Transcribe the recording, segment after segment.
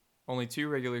Only 2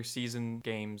 regular season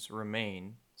games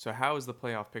remain, so how is the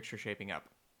playoff picture shaping up?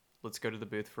 Let's go to the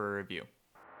booth for a review.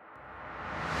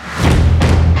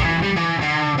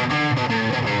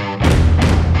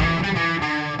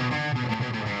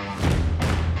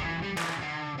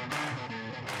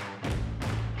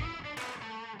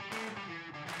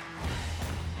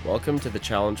 Welcome to the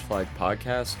Challenge Flag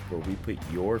podcast, where we put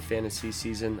your fantasy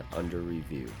season under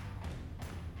review.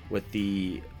 With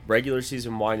the regular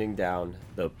season winding down,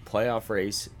 the playoff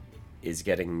race is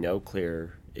getting no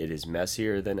clearer. It is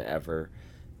messier than ever,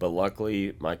 but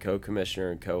luckily my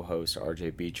co-commissioner and co-host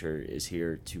RJ Beecher is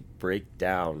here to break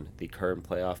down the current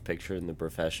playoff picture in the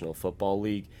Professional Football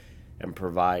League and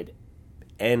provide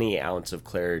any ounce of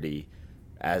clarity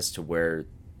as to where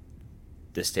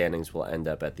the standings will end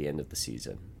up at the end of the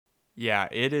season. Yeah,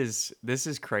 this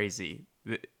is crazy.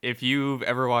 If you've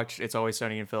ever watched It's Always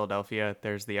Sunny in Philadelphia,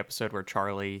 there's the episode where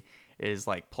Charlie is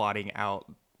like plotting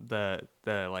out the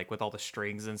like with all the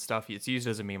strings and stuff. It's used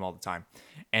as a meme all the time.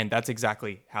 And that's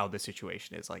exactly how the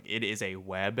situation is. Like, it is a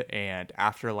web, and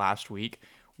after last week,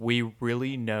 we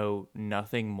really know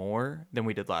nothing more than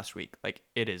we did last week. Like,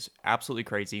 it is absolutely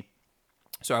crazy.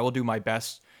 So I will do my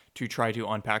best to try to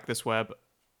unpack this web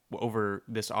over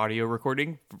this audio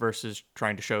recording versus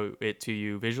trying to show it to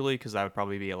you visually, because that would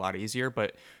probably be a lot easier.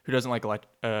 But who doesn't like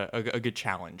a good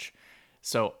challenge?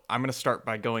 So I'm going to start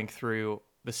by going through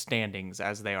the standings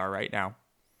as they are right now.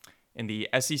 In the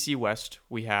SEC West,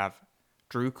 we have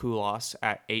Drew Kulas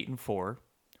at 8-4.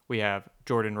 We have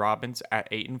Jordan Robbins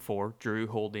at 8-4. Drew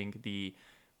holding the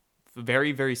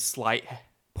very, very slight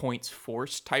points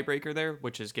forced tiebreaker there,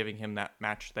 which is giving him that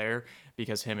match there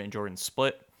because him and Jordan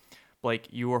split. Blake,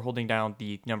 you are holding down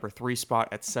the number 3 spot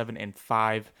at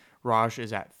 7-5. Raj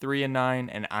is at 3-9,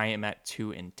 and I am at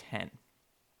 2-10.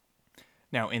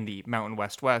 Now, in the Mountain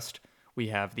West, we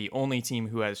have the only team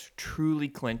who has truly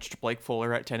clinched, Blake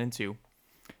Fuller at 10-2.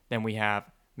 Then we have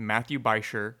Matthew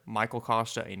Beischer, Michael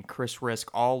Costa, and Chris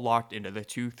Risk all locked into the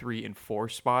 2, 3, and 4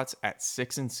 spots at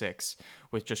 6-6,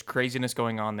 with just craziness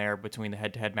going on there between the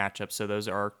head-to-head matchups. So those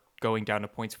are going down to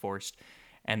points forced.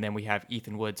 And then we have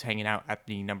Ethan Woods hanging out at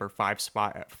the number 5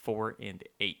 spot at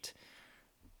 4-8.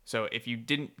 So if you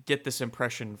didn't get this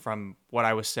impression from what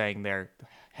I was saying there,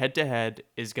 head-to-head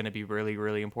is going to be really,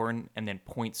 really important. And then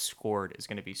points scored is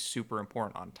going to be super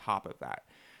important on top of that.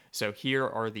 So here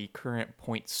are the current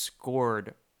points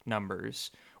scored numbers,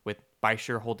 with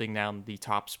Beischer holding down the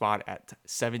top spot at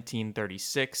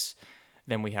 1736.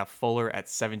 Then we have Fuller at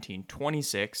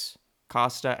 1726.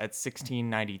 Costa at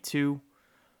 1692.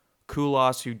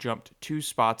 Kulas, who jumped 2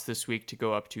 spots this week to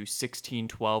go up to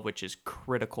 1612, which is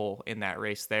critical in that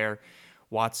race there.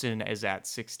 Watson is at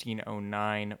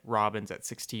 1609, Robbins at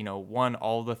 1601.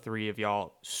 All the three of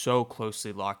y'all so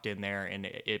closely locked in there, and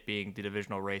it being the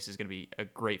divisional race is going to be a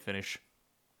great finish.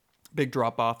 Big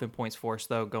drop off in points forced,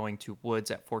 though, going to Woods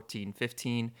at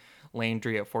 1415,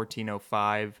 Landry at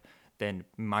 1405, then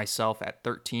myself at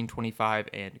 1325,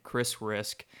 and Chris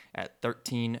Risk at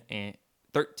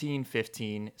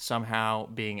 13-15, somehow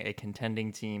being a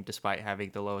contending team despite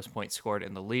having the lowest points scored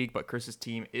in the league. But Chris's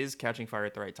team is catching fire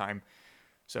at the right time.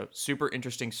 So super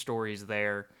interesting stories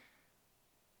there.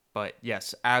 But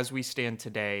yes, as we stand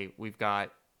today, we've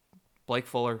got Blake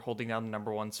Fuller holding down the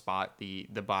number 1 spot, the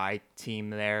bye team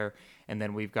there. And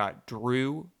then we've got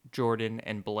Drew, Jordan,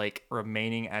 and Blake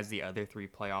remaining as the other 3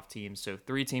 playoff teams. So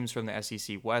 3 teams from the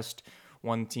SEC West,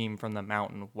 1 team from the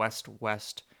Mountain West.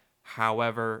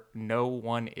 However, no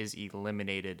one is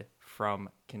eliminated from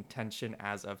contention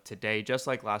as of today, just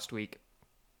like last week.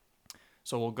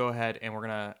 So we'll go ahead and we're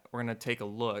gonna take a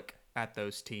look at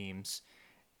those teams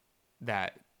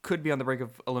that could be on the brink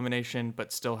of elimination,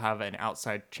 but still have an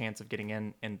outside chance of getting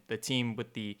in. And the team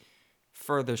with the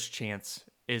furthest chance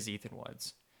is Ethan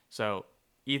Woods. So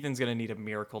Ethan's gonna need a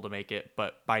miracle to make it,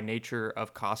 but by nature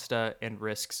of Costa and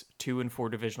Risk's 2-4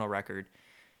 divisional record,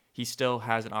 he still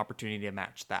has an opportunity to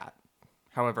match that.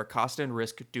 However, Costa and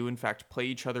Risk do in fact play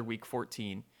each other week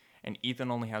 14, and Ethan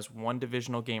only has 1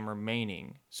 divisional game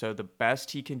remaining, so the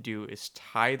best he can do is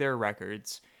tie their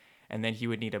records, and then he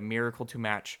would need a miracle to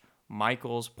match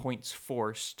Michael's points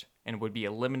forced, and would be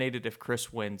eliminated if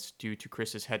Chris wins due to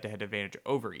Chris's head-to-head advantage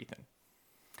over Ethan.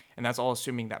 And that's all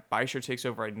assuming that Beischer takes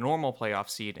over a normal playoff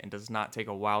seed and does not take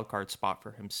a wild card spot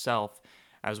for himself,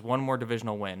 as 1 more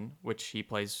divisional win, which he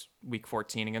plays week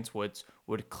 14 against Woods,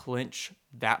 would clinch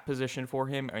that position for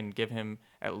him and give him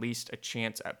at least a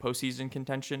chance at postseason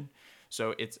contention.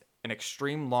 So it's an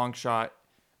extreme long shot,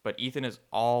 but Ethan is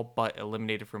all but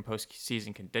eliminated from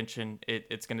postseason contention.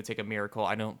 It's going to take a miracle.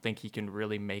 I don't think he can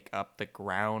really make up the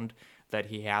ground that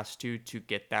he has to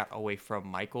get that away from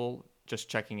Michael. Just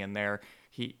checking in there,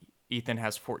 Ethan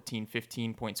has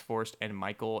 1415 points forced, and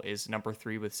Michael is number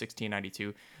 3 with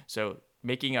 1692. So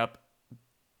making up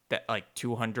that like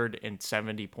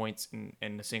 270 points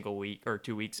in a single week or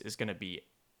 2 weeks is going to be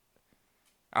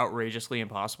outrageously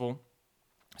impossible.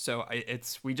 So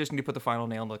we just need to put the final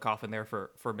nail in the coffin there for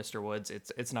Mr. Woods.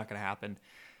 It's not going to happen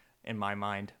in my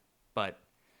mind. But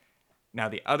now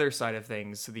the other side of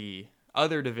things, the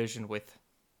other division with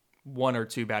one or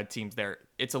two bad teams there,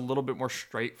 it's a little bit more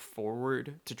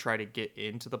straightforward to try to get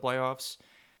into the playoffs.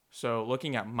 So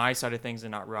looking at my side of things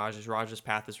and not Raj's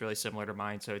path is really similar to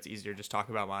mine, so it's easier to just talk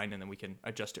about mine and then we can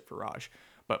adjust it for Raj.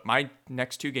 But my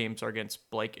next two games are against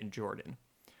Blake and Jordan.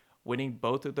 Winning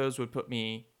both of those would put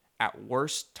me at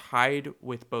worst tied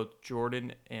with both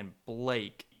Jordan and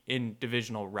Blake in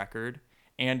divisional record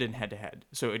and in head-to-head.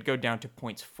 So it'd go down to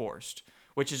points forced,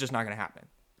 which is just not going to happen.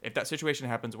 If that situation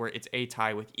happens where it's a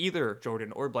tie with either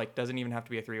Jordan or Blake, doesn't even have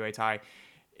to be a three-way tie,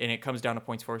 and it comes down to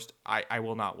points forced, I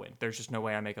will not win. There's just no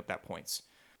way I make up that points.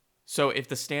 So if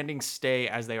the standings stay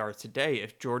as they are today,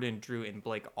 if Jordan, Drew, and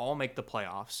Blake all make the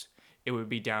playoffs, it would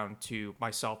be down to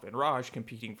myself and Raj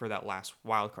competing for that last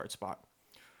wildcard spot.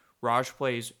 Raj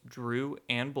plays Drew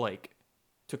and Blake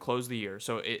to close the year.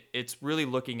 So it's really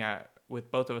looking at,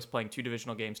 with both of us playing two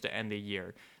divisional games to end the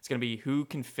year, it's going to be who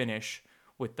can finish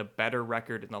with the better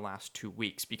record in the last 2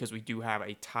 weeks, because we do have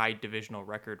a tied divisional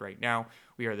record right now.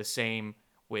 We are the same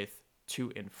with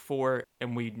 2 and 4,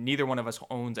 and neither one of us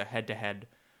owns a head-to-head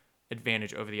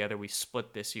advantage over the other. We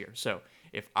split this year. So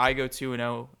if I go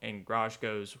 2-0 and Raj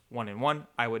goes 1-1,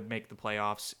 I would make the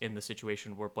playoffs in the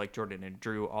situation where Blake, Jordan, and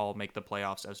Drew all make the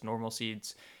playoffs as normal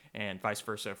seeds, and vice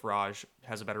versa if Raj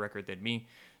has a better record than me.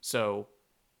 So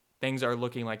things are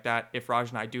looking like that. If Raj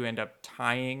and I do end up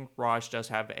tying, Raj does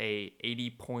have a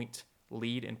 80-point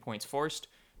lead in points forced,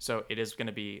 so it is going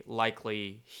to be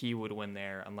likely he would win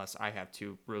there unless I have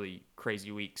 2 really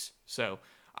crazy weeks. So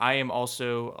I am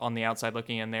also on the outside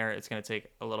looking in there. It's going to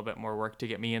take a little bit more work to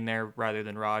get me in there rather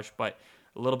than Raj, but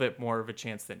a little bit more of a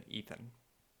chance than Ethan.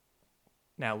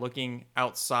 Now, looking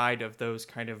outside of those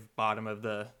kind of bottom of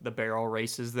the barrel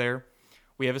races there,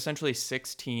 we have essentially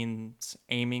 6 teams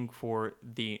aiming for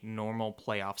the normal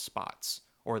playoff spots,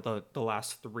 or the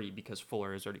last 3, because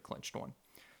Fuller has already clinched one.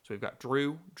 So we've got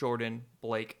Drew, Jordan,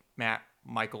 Blake, Matt,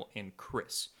 Michael, and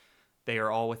Chris. They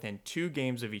are all within 2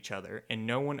 games of each other, and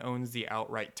no one owns the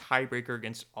outright tiebreaker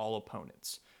against all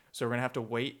opponents. So we're going to have to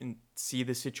wait and see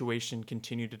the situation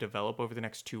continue to develop over the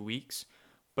next 2 weeks.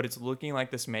 But it's looking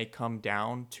like this may come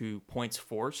down to points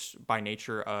forced by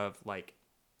nature of like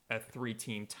a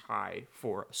 3-team tie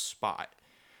for a spot.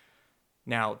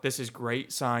 Now, this is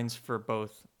great signs for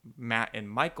both Matt and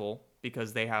Michael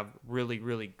because they have really,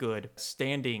 really good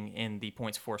standing in the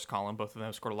points forced column. Both of them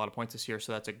have scored a lot of points this year,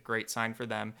 so that's a great sign for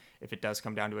them. If it does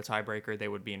come down to a tiebreaker, they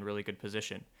would be in really good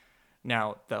position.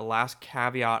 Now, the last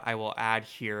caveat I will add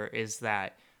here is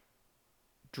that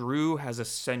Drew has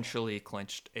essentially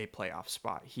clinched a playoff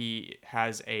spot. He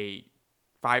has a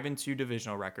 5-2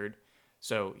 divisional record.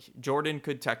 So Jordan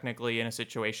could technically, in a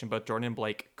situation, both Jordan and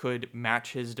Blake could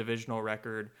match his divisional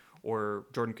record, or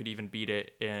Jordan could even beat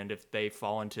it. And if they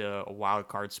fall into a wild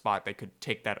card spot, they could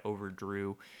take that over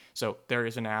Drew. So there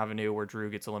is an avenue where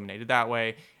Drew gets eliminated that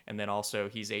way. And then also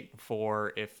he's 8-4.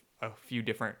 If a few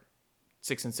different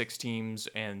 6-6 teams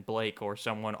and Blake or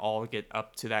someone all get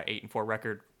up to that 8-4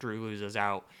 record, Drew loses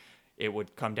out. It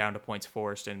would come down to points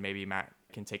forced, and maybe Matt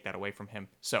can take that away from him.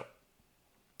 So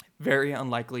very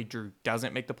unlikely Drew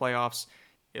doesn't make the playoffs.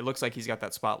 It looks like he's got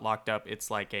that spot locked up.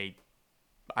 It's like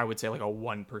I would say like a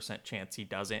 1% chance he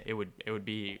doesn't. It would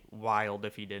be wild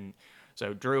if he didn't.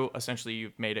 So Drew, essentially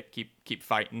you've made it keep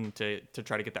fighting to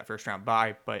try to get that first round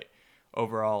bye, but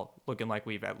overall looking like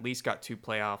we've at least got 2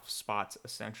 playoff spots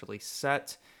essentially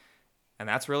set. And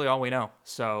that's really all we know.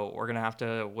 So we're going to have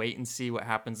to wait and see what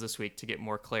happens this week to get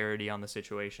more clarity on the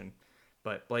situation.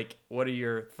 But Blake, what are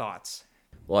your thoughts?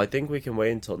 Well, I think we can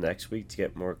wait until next week to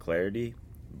get more clarity,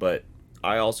 but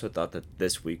I also thought that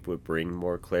this week would bring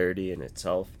more clarity in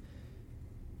itself.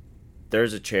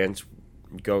 There's a chance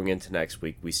going into next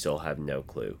week we still have no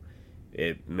clue.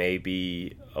 It may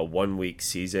be a 1-week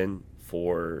season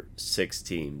for 6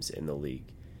 teams in the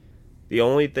league. The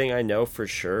only thing I know for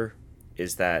sure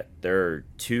is that there are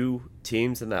 2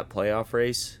 teams in that playoff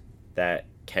race that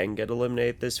can get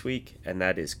eliminated this week, and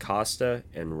that is Costa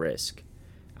and Risk.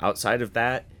 Outside of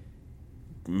that,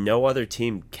 no other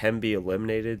team can be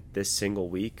eliminated this single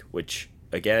week, which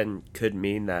again could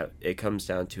mean that it comes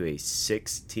down to a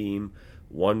 6-team,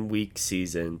 1-week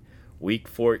season, week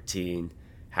 14.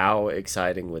 How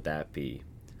exciting would that be?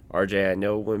 RJ, I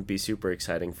know it wouldn't be super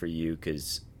exciting for you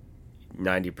because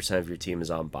 90% of your team is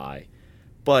on bye,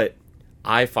 but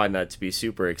I find that to be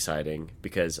super exciting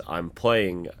because I'm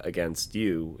playing against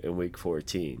you in week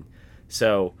 14.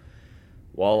 So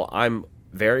while I'm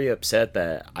very upset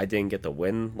that I didn't get the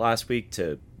win last week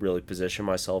to really position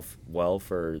myself well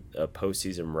for a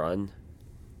postseason run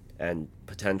and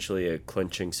potentially a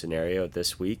clinching scenario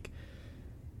this week,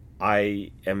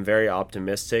 I am very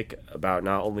optimistic about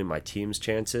not only my team's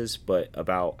chances, but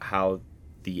about how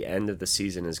the end of the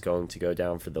season is going to go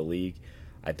down for the league.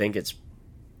 I think it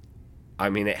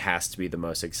has to be the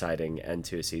most exciting end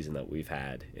to a season that we've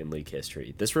had in league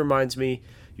history. This reminds me,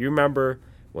 you remember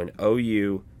when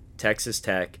OU, Texas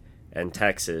Tech, and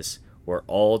Texas were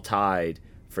all tied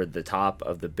for the top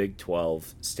of the Big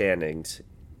 12 standings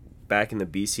back in the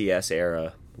BCS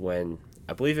era when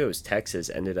I believe it was Texas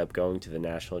ended up going to the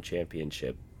national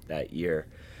championship that year.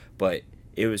 But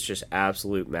it was just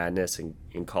absolute madness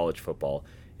in college football.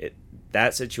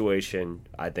 That situation,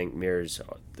 I think, mirrors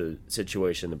the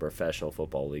situation in the professional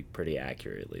football league pretty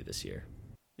accurately this year.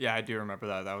 Yeah, I do remember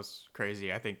that. That was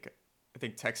crazy. I think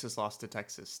Texas lost to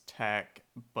Texas Tech,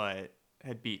 but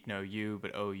had beaten OU,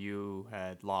 but OU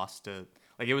had lost to,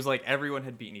 like, it was like everyone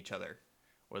had beaten each other.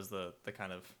 Was the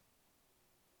kind of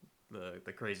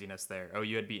the craziness there.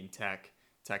 OU had beaten Tech.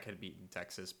 Tech had beaten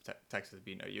Texas. Texas had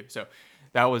beaten OU. So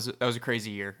that was a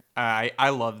crazy year. I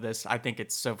love this. I think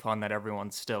it's so fun that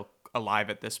everyone's still alive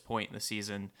at this point in the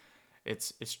season.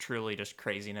 It's truly just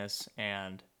craziness.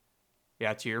 And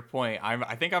yeah, to your point,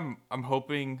 I think I'm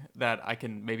hoping that I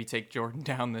can maybe take Jordan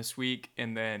down this week,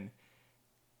 and then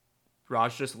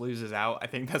Raj just loses out. I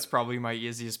think that's probably my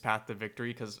easiest path to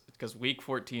victory because week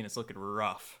 14 is looking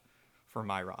rough for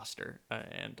my roster,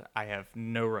 and I have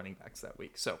no running backs that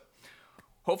week. So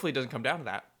hopefully it doesn't come down to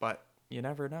that, but you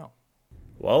never know.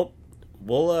 Well,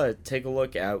 we'll take a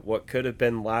look at what could have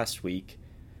been last week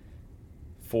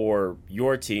for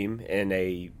your team in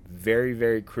a very,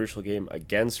 very crucial game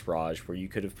against Raj where you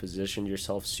could have positioned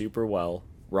yourself super well.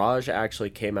 Raj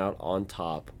actually came out on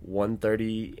top,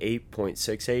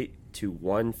 138.68 to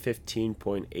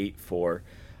 115.84.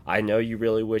 I know you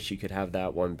really wish you could have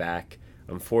that one back.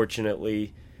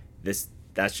 Unfortunately, that's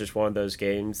just one of those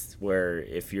games where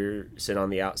if you're sitting on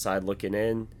the outside looking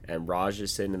in and Raj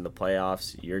is sitting in the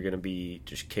playoffs, you're going to be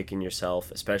just kicking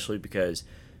yourself, especially because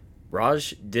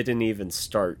Raj didn't even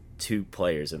start two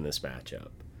players in this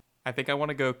matchup. I think I want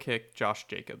to go kick Josh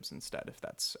Jacobs instead, if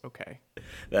that's okay.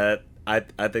 That I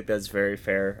think that's very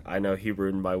fair. I know he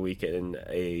ruined my week in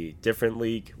a different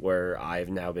league where I've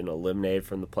now been eliminated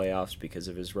from the playoffs because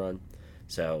of his run.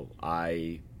 So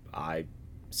I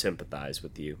sympathize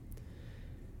with you.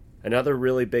 Another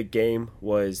really big game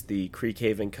was the Creek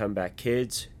Haven Comeback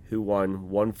Kids, who won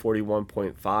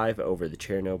 141.5 over the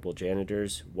Chernobyl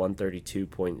Janitors,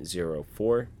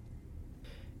 132.04.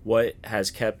 What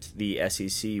has kept the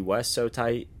SEC West so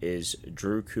tight is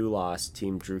Drew Kulas,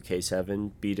 Team Drew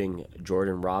K7, beating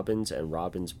Jordan Robbins and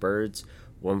Robbins Birds,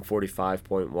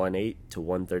 145.18 to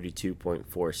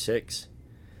 132.46.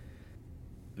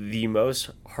 The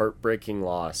most heartbreaking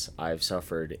loss I've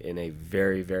suffered in a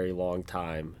very, very long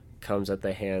time comes at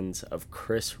the hands of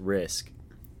Chris Risk,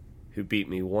 who beat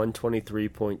me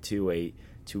 123.28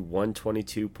 to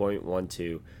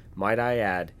 122.12. Might I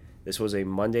add, this was a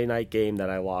Monday night game that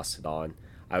I lost it on.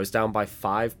 I was down by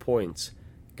 5 points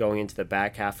going into the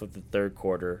back half of the third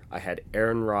quarter. I had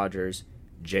Aaron Rodgers,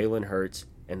 Jalen Hurts,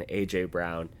 and A.J.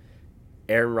 Brown.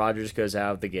 Aaron Rodgers goes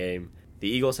out of the game. The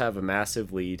Eagles have a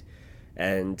massive lead,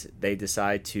 and they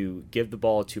decide to give the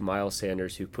ball to Miles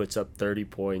Sanders, who puts up 30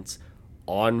 points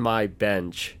on my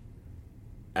bench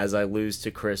as I lose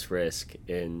to Chris Risk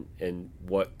in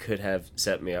what could have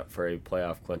set me up for a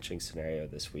playoff clinching scenario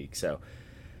this week. So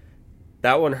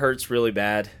that one hurts really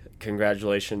bad.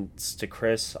 Congratulations to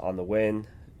Chris on the win.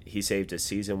 He saved his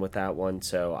season with that one,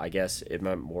 so I guess it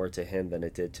meant more to him than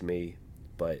it did to me.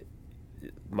 But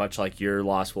much like your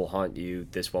loss will haunt you,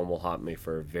 this one will haunt me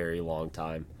for a very long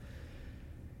time.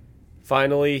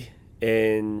 Finally,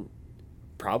 in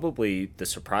probably the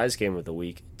surprise game of the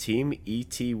week, Team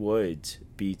E.T. Woods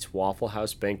beats Waffle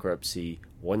House Bankruptcy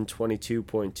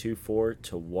 122.24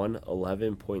 to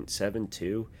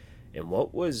 111.72 in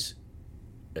what was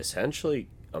essentially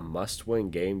a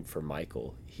must-win game for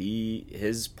Michael.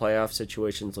 His playoff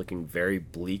situation's looking very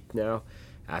bleak now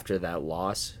after that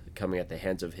loss coming at the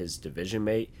hands of his division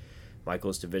mate.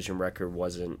 Michael's division record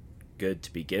wasn't good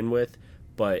to begin with,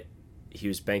 but he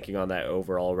was banking on that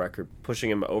overall record, pushing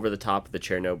him over the top of the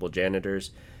Chernobyl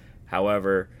Janitors.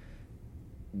 However,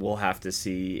 we'll have to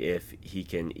see if he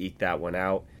can eke that one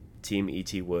out. Team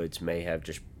E.T. Woods may have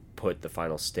just put the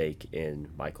final stake in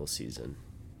Michael's season.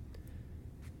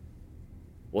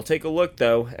 We'll take a look,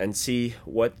 though, and see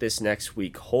what this next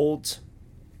week holds.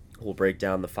 We'll break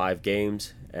down the 5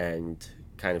 games and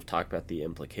kind of talk about the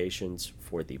implications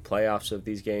for the playoffs of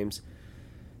these games.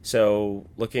 So,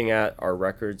 looking at our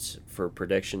records for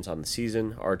predictions on the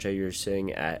season, RJ, you're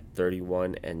sitting at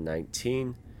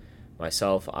 31-19.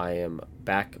 Myself, I am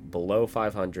back below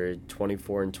 500,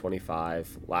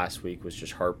 24-25. Last week was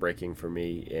just heartbreaking for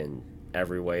me in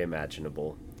every way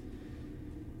imaginable.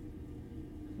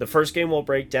 The first game we'll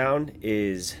break down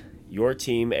is your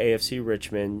team, AFC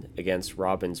Richmond, against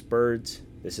Robin's Birds.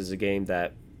 This is a game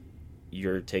that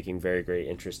you're taking very great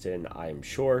interest in, I am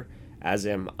sure, as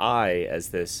am I, as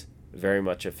this very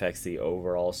much affects the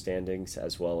overall standings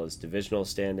as well as divisional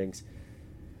standings.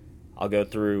 I'll go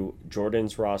through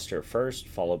Jordan's roster first,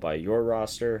 followed by your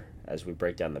roster as we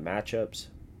break down the matchups.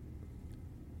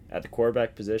 At the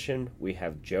quarterback position, we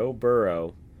have Joe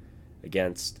Burrow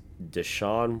against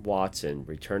Deshaun Watson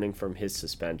returning from his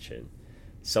suspension.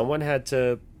 Someone had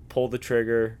to pull the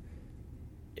trigger.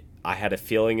 I had a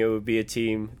feeling it would be a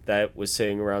team that was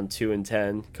sitting around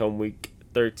 2-10 come week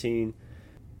 13.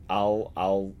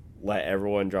 I'll let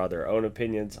everyone draw their own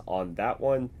opinions on that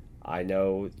one. I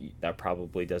know that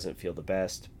probably doesn't feel the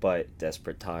best, but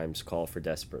desperate times call for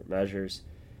desperate measures.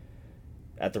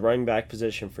 At the running back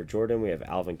position for Jordan, we have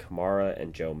Alvin Kamara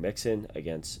and Joe Mixon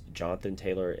against Jonathan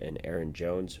Taylor and Aaron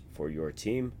Jones for your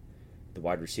team. The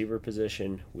wide receiver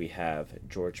position, we have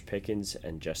George Pickens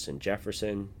and Justin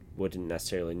Jefferson. Wouldn't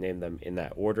necessarily name them in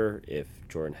that order if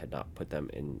Jordan had not put them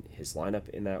in his lineup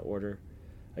in that order.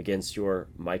 Against your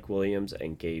Mike Williams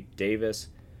and Gabe Davis,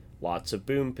 lots of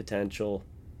boom potential,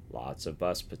 lots of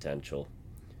bust potential.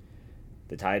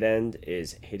 The tight end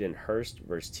is Hayden Hurst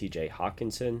versus TJ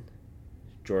Hawkinson.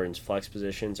 Jordan's flex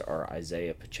positions are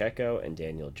Isaiah Pacheco and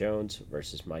Daniel Jones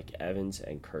versus Mike Evans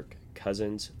and Kirk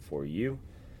Cousins for you.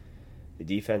 The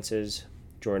defenses,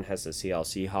 Jordan has the Seattle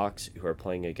Seahawks, who are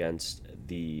playing against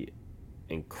the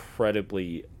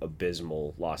incredibly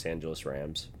abysmal Los Angeles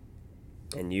Rams.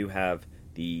 And you have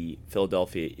the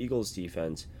Philadelphia Eagles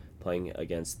defense playing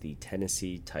against the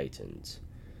Tennessee Titans.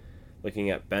 Looking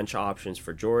at bench options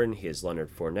for Jordan, he has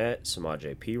Leonard Fournette,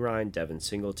 Samaje Perine, Devin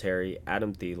Singletary,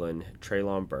 Adam Thielen,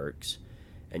 Treylon Burks.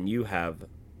 And you have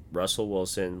Russell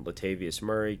Wilson, Latavius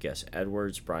Murray, Gus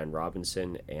Edwards, Brian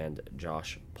Robinson, and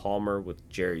Josh Palmer, with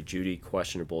Jerry Jeudy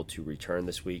questionable to return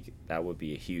this week. That would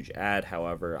be a huge add.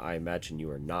 However, I imagine you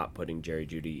are not putting Jerry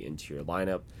Jeudy into your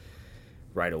lineup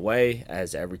right away,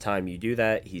 as every time you do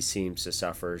that, he seems to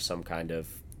suffer some kind of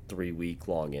 3-week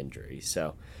long injury.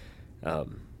 So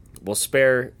we'll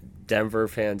spare Denver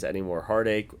fans any more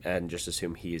heartache and just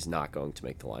assume he is not going to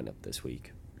make the lineup this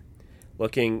week.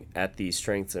 Looking at the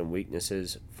strengths and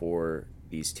weaknesses for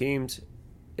these teams,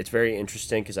 it's very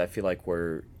interesting because I feel like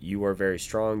where you are very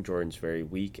strong, Jordan's very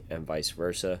weak, and vice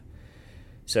versa.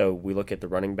 So we look at the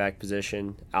running back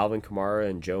position, Alvin Kamara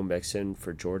and Joe Mixon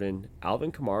for Jordan.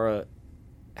 Alvin Kamara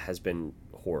has been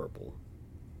horrible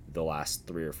the last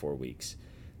 3 or 4 weeks.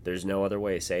 There's no other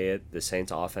way to say it. The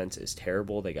Saints offense is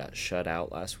terrible. They got shut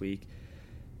out last week.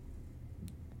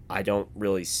 I don't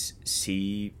really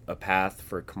see a path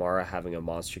for Kamara having a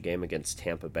monster game against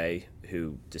Tampa Bay,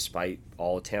 who, despite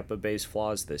all Tampa Bay's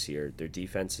flaws this year, their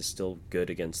defense is still good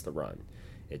against the run.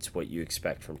 It's what you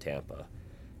expect from Tampa.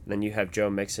 And then you have Joe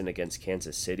Mixon against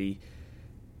Kansas City.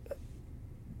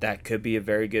 That could be a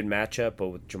very good matchup, but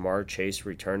with Jamar Chase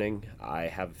returning, I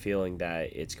have a feeling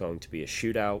that it's going to be a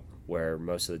shootout where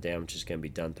most of the damage is going to be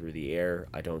done through the air.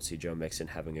 I don't see Joe Mixon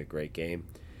having a great game.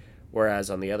 Whereas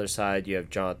on the other side, you have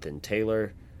Jonathan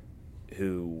Taylor,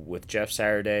 who, with Jeff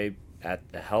Saturday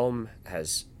at the helm,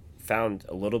 has found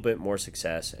a little bit more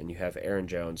success. And you have Aaron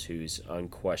Jones, who's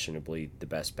unquestionably the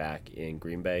best back in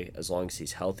Green Bay. As long as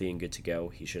he's healthy and good to go,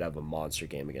 he should have a monster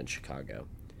game against Chicago.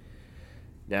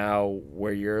 Now,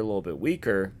 where you're a little bit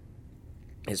weaker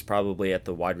is probably at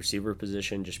the wide receiver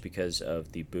position, just because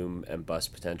of the boom and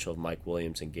bust potential of Mike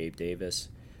Williams and Gabe Davis.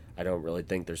 I don't really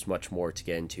think there's much more to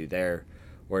get into there.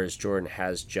 Whereas Jordan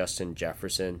has Justin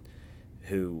Jefferson,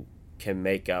 who can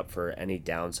make up for any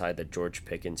downside that George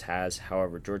Pickens has.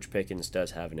 However, George Pickens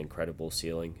does have an incredible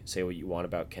ceiling. Say what you want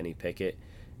about Kenny Pickett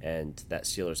and that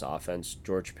Steelers offense.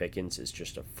 George Pickens is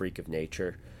just a freak of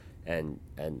nature, and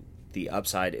the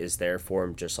upside is there for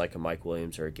him, just like a Mike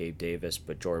Williams or a Gabe Davis,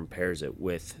 but Jordan pairs it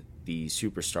with the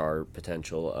superstar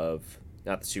potential of,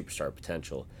 not the superstar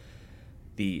potential,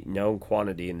 the known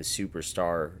quantity in the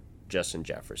superstar Justin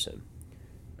Jefferson.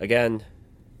 Again,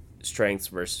 strengths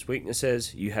versus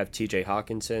weaknesses. You have TJ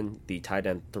Hawkinson, the tight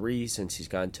end 3 since he's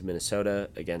gone to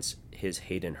Minnesota, against his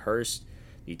Hayden Hurst.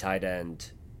 The tight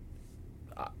end,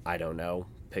 I don't know,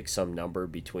 pick some number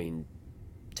between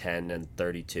 10 and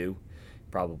 32.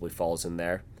 Probably falls in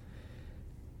there.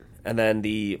 And then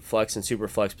the flex and super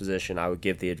flex position, I would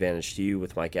give the advantage to you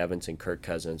with Mike Evans and Kirk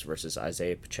Cousins versus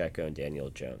Isaiah Pacheco and Daniel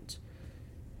Jones.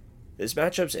 This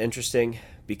matchup's interesting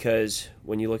because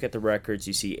when you look at the records,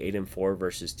 you see 8-4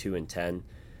 versus 2-10.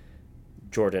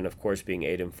 Jordan, of course, being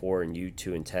 8-4 and you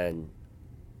 2-10.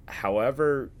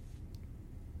 However,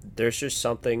 there's just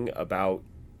something about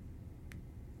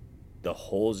the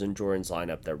holes in Jordan's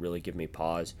lineup that really give me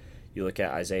pause. You look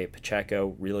at Isaiah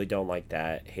Pacheco, really don't like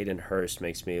that. Hayden Hurst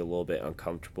makes me a little bit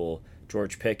uncomfortable.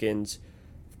 George Pickens,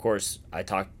 of course,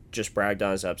 just bragged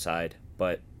on his upside,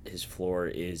 but his floor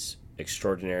is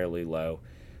extraordinarily low.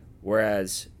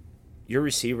 Whereas your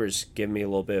receivers give me a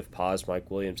little bit of pause.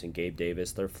 Mike Williams and Gabe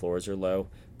Davis, their floors are low,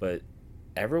 but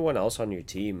everyone else on your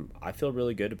team, I feel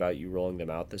really good about you rolling them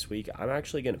out this week. I'm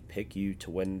actually going to pick you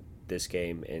to win this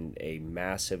game in a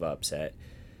massive upset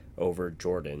over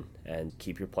Jordan and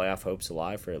keep your playoff hopes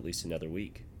alive for at least another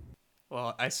week.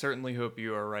 Well, I certainly hope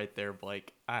you are right there,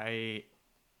 Blake. I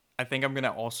think I'm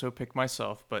gonna also pick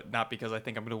myself, but not because I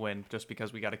think I'm gonna win, just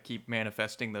because we got to keep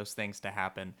manifesting those things to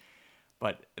happen.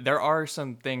 But there are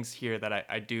some things here that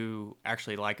I do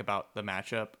actually like about the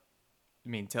matchup. I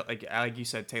mean, like you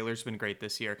said, Taylor's been great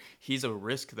this year. He's a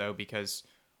risk though because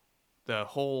the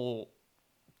whole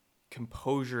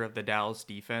composure of the Dallas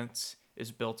defense is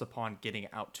built upon getting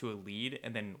out to a lead,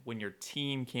 and then when your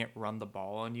team can't run the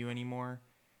ball on you anymore,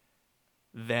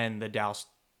 then the Dallas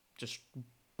just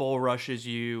bull rushes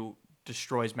you,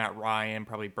 destroys Matt Ryan,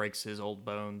 probably breaks his old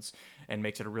bones, and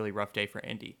makes it a really rough day for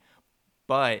Indy.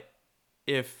 But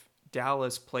if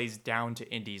Dallas plays down to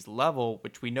Indy's level,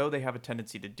 which we know they have a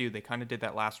tendency to do, they kind of did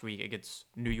that last week against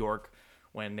New York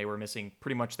when they were missing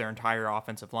pretty much their entire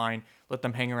offensive line, let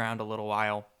them hang around a little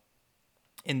while.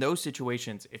 In those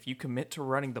situations, if you commit to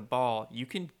running the ball, you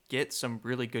can get some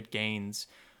really good gains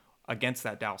against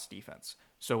that Dallas defense.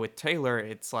 So with Taylor,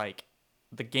 it's like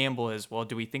the gamble is, well,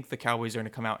 do we think the Cowboys are going to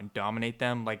come out and dominate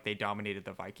them like they dominated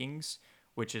the Vikings,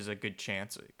 which is a good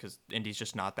chance because Indy's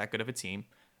just not that good of a team.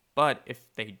 But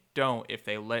if they don't, if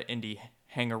they let Indy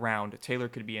hang around, Taylor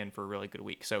could be in for a really good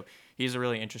week. So he's a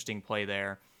really interesting play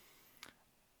there.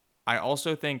 I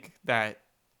also think that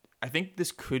I think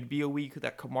this could be a week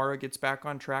that Kamara gets back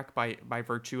on track by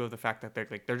virtue of the fact that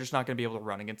they're just not going to be able to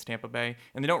run against Tampa Bay,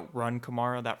 and they don't run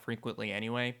Kamara that frequently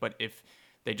anyway. But if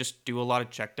they just do a lot of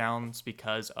checkdowns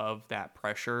because of that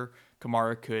pressure,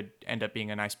 Kamara could end up being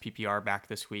a nice PPR back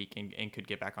this week and could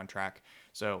get back on track.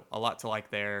 So a lot to like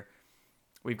there.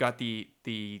 We've got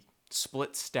the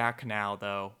split stack now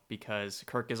though because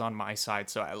Kirk is on my side,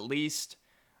 so at least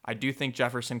I do think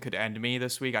Jefferson could end me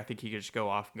this week. I think he could just go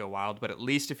off and go wild. But at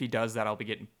least if he does that, I'll be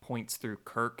getting points through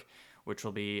Kirk, which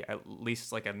will be at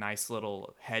least like a nice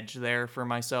little hedge there for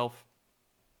myself.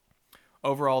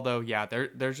 Overall, though, yeah,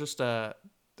 there's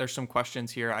some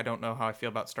questions here. I don't know how I feel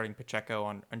about starting Pacheco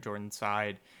on Jordan's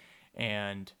side.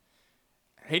 And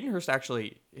Hayden Hurst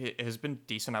actually has been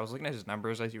decent. I was looking at his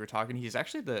numbers as you were talking. He's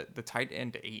actually the tight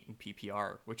end 8 in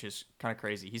PPR, which is kind of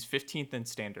crazy. He's 15th in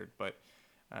standard, but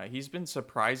he's been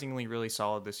surprisingly really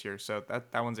solid this year, so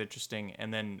that one's interesting.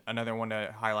 And then another one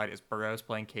to highlight is Burrow's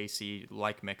playing KC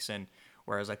like Mixon,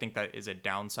 whereas I think that is a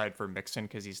downside for Mixon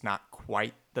because he's not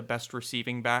quite the best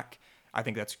receiving back. I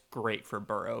think that's great for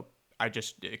Burrow. I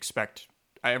just expect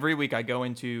every week I go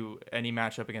into any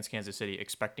matchup against Kansas City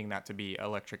expecting that to be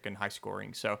electric and high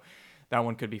scoring, so that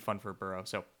one could be fun for Burrow.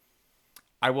 So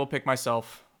I will pick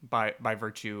myself by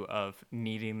virtue of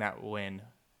needing that win.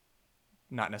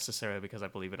 Not necessarily because I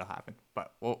believe it'll happen,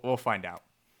 but we'll find out.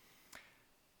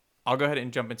 I'll go ahead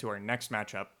and jump into our next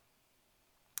matchup.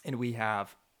 And we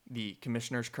have the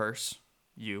Commissioner's Curse,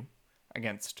 you,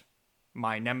 against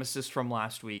my nemesis from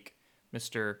last week,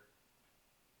 Mr.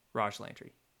 Raj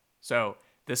Landry. So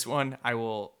this one, I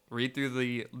will read through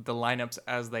the lineups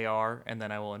as they are, and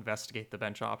then I will investigate the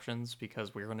bench options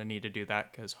because we're going to need to do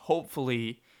that because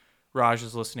hopefully Raj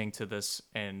is listening to this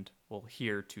and will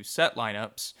hear to set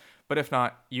lineups. But if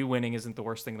not, you winning isn't the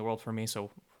worst thing in the world for me.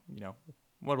 So,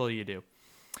 what will you do?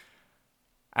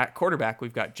 At quarterback,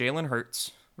 we've got Jalen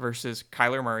Hurts versus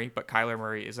Kyler Murray, but Kyler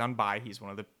Murray is on bye. He's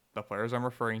one of the players I'm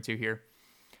referring to here.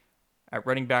 At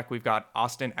running back, we've got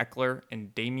Austin Eckler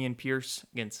and Damian Pierce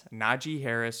against Najee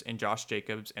Harris and Josh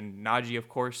Jacobs. And Najee, of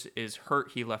course, is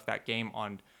hurt. He left that game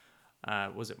on,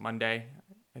 was it Monday?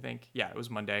 I think. Yeah, it was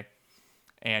Monday.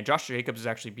 And Josh Jacobs is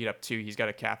actually beat up too. He's got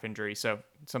a calf injury, so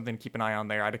something to keep an eye on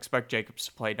there. I'd expect Jacobs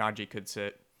to play. Najee could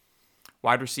sit.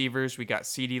 Wide receivers, we got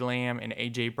CeeDee Lamb and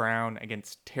A.J. Brown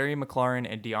against Terry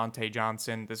McLaurin and Deontay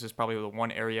Johnson. This is probably the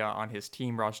one area on his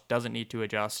team Rush doesn't need to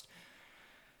adjust.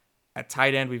 At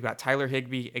tight end, we've got Tyler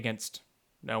Higbee against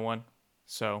no one,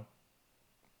 so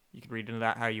you can read into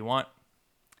that how you want.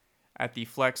 At the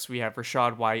flex, we have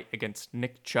Rashad White against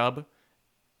Nick Chubb.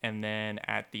 And then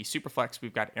at the super flex,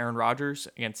 we've got Aaron Rodgers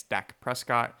against Dak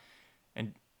Prescott.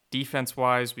 And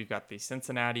defense-wise, we've got the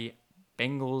Cincinnati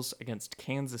Bengals against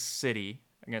Kansas City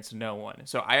against no one.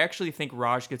 So I actually think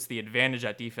Raj gets the advantage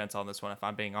at defense on this one, if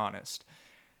I'm being honest.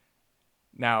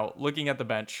 Now, looking at the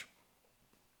bench,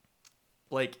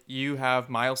 Blake, you have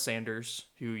Miles Sanders,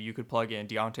 who you could plug in.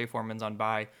 Deontay Foreman's on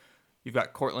bye. You've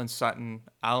got Cortland Sutton,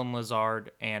 Alan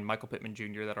Lazard, and Michael Pittman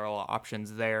Jr. that are all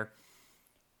options there.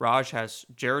 Raj has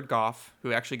Jared Goff,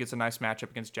 who actually gets a nice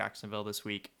matchup against Jacksonville this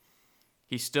week.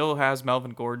 He still has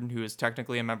Melvin Gordon, who is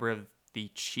technically a member of the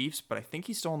Chiefs, but I think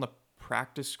he's still on the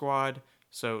practice squad,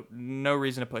 so no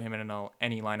reason to put him in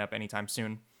any lineup anytime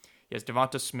soon. He has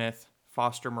Devonta Smith,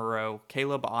 Foster Moreau,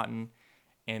 Caleb Otten,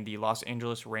 and the Los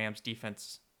Angeles Rams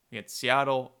defense against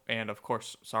Seattle. And of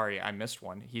course, sorry, I missed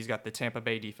one. He's got the Tampa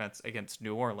Bay defense against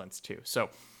New Orleans too. So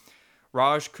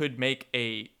Raj could make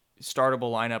a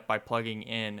startable lineup by plugging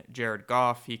in Jared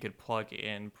Goff. He could plug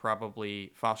in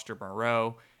probably Foster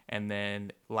Moreau and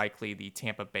then likely the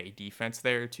Tampa Bay defense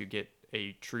there to get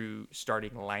a true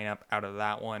starting lineup out of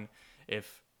that one.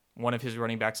 If one of his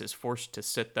running backs is forced to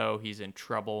sit, though, he's in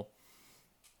trouble.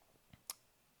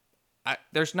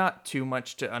 There's not too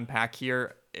much to unpack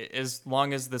here. As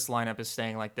long as this lineup is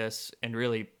staying like this, and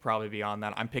really probably beyond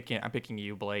that, I'm picking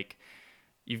you, Blake.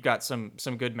 You've got some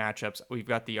good matchups. We've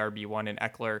got the RB1 in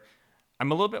Eckler.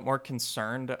 I'm a little bit more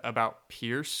concerned about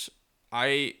Pierce.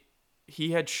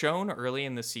 He had shown early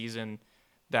in the season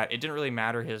that it didn't really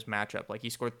matter his matchup. Like, he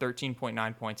scored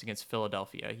 13.9 points against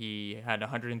Philadelphia. He had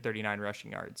 139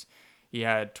 rushing yards. He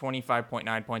had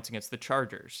 25.9 points against the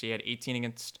Chargers. He had 18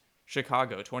 against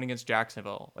Chicago, 20 against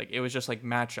Jacksonville. Like, it was just like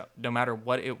matchup. No matter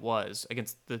what it was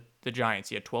against the Giants,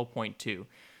 he had 12.2.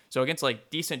 So against like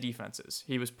decent defenses,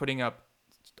 he was putting up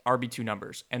RB2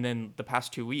 numbers. And then the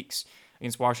past 2 weeks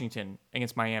against Washington,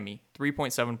 against Miami,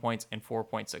 3.7 points and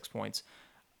 4.6 points.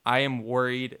 I am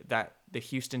worried that the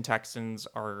Houston Texans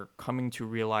are coming to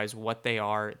realize what they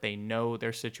are. They know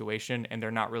their situation, and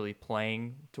they're not really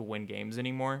playing to win games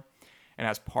anymore. And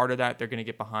as part of that, they're going to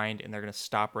get behind, and they're going to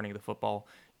stop running the football.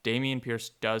 Dameon Pierce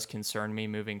does concern me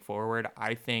moving forward.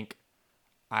 I think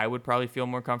I would probably feel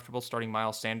more comfortable starting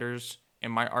Miles Sanders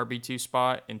in my RB2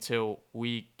 spot until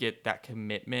we get that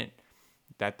commitment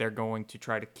that they're going to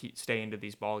try to stay into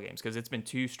these ball games, because it's been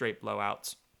 2 straight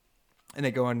blowouts. And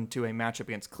they go into a matchup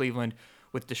against Cleveland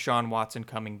with Deshaun Watson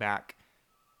coming back.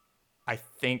 I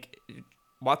think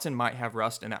Watson might have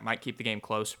rust, and that might keep the game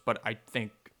close. But I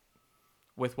think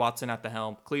with Watson at the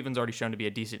helm, Cleveland's already shown to be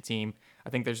a decent team. I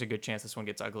think there's a good chance this one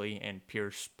gets ugly, and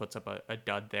Pierce puts up a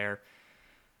dud there.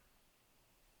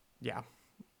 Yeah.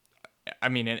 I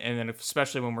mean, and then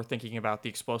especially when we're thinking about the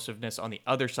explosiveness on the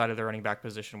other side of the running back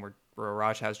position, where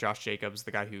Raj has Josh Jacobs,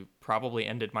 the guy who probably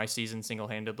ended my season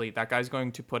single-handedly. That guy's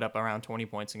going to put up around 20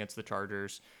 points against the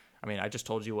Chargers. I mean, I just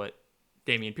told you what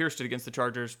Dameon Pierce did against the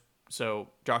Chargers, so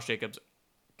Josh Jacobs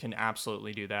can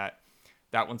absolutely do that.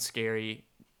 That one's scary.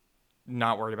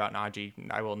 Not worried about Najee.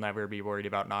 I will never be worried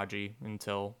about Najee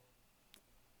until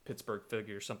Pittsburgh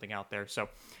figures something out there. So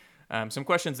some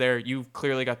questions there. You've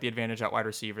clearly got the advantage at wide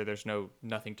receiver. There's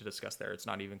nothing to discuss there. It's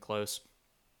not even close.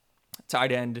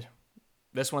 Tight end,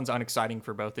 this one's unexciting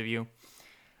for both of you.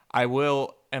 I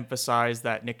will emphasize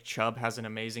that Nick Chubb has an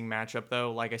amazing matchup,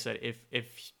 though. Like I said,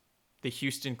 if the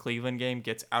Houston-Cleveland game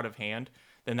gets out of hand,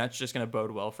 then that's just going to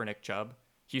bode well for Nick Chubb.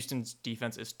 Houston's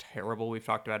defense is terrible. We've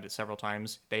talked about it several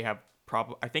times. They have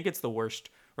I think it's the worst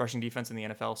rushing defense in the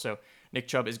NFL. So Nick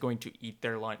Chubb is going to eat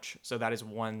their lunch. So that is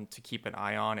one to keep an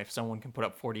eye on. If someone can put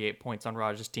up 48 points on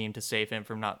Raj's team to save him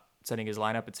from not setting his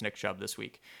lineup, it's Nick Chubb this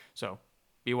week. So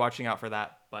be watching out for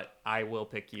that. But I will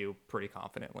pick you pretty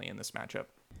confidently in this matchup.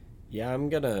 Yeah, I'm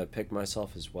going to pick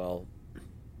myself as well.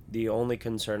 The only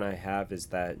concern I have is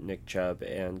that Nick Chubb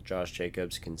and Josh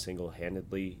Jacobs can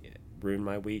single-handedly ruin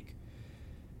my week.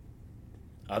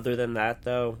 Other than that,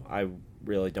 though, I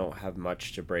really don't have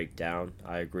much to break down.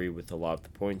 I agree with a lot of the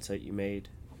points that you made.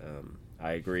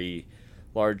 I agree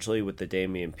largely with the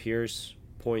Dameon Pierce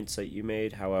points that you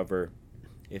made. However,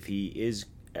 if he is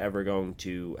ever going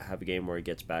to have a game where he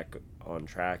gets back on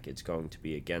track, it's going to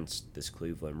be against this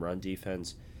Cleveland run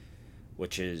defense,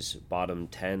 which is bottom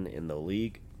 10 in the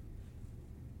league.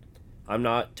 I'm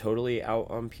not totally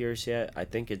out on Pierce yet. I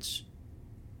think it's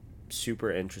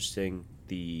super interesting,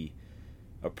 the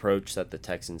approach that the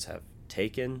Texans have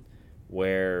taken,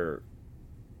 where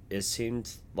it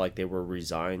seemed like they were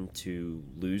resigned to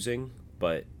losing,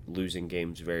 but losing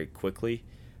games very quickly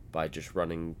by just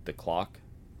running the clock,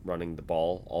 running the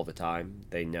ball all the time.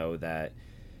 They know that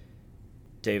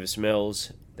Davis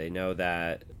Mills, they know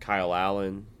that Kyle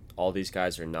Allen, All these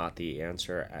guys are not the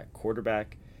answer at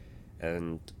quarterback,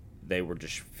 and they were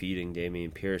just feeding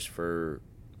Dameon Pierce for,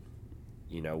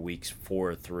 weeks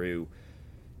 4 through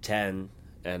 10,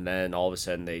 and then all of a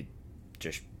sudden they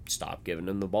just stopped giving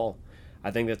him the ball.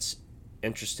 I think that's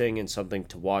interesting and something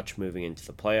to watch moving into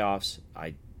the playoffs.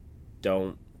 I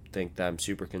don't think that I'm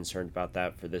super concerned about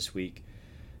that for this week.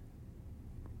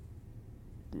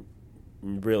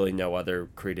 Really no other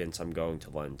credence I'm going to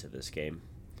lend to this game.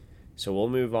 So we'll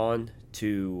move on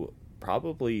to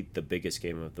probably the biggest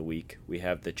game of the week. We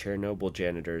have the Chernobyl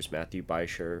Janitors, Matthew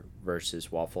Beischer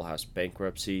versus Waffle House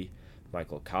Bankruptcy,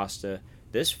 Michael Costa.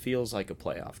 This feels like a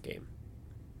playoff game.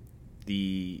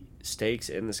 The stakes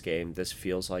in this game, this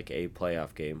feels like a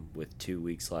playoff game with 2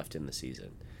 weeks left in the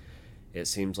season. It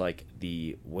seems like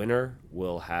the winner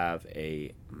will have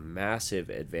a massive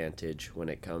advantage when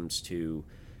it comes to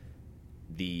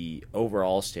the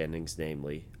overall standings,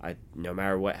 namely, no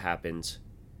matter what happens,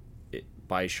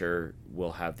 Beischer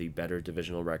will have the better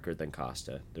divisional record than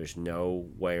Costa. There's no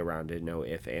way around it, no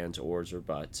ifs, ands, ors, or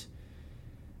buts.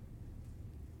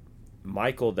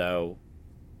 Michael, though,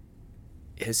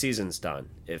 his season's done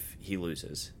if he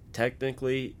loses.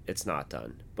 Technically, it's not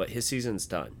done, but his season's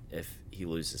done if he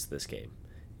loses this game.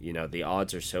 The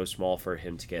odds are so small for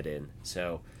him to get in.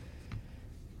 So,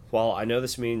 while I know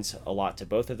this means a lot to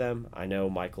both of them, I know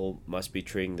Michael must be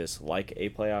treating this like a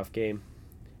playoff game.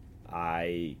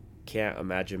 I can't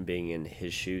imagine being in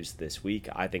his shoes this week.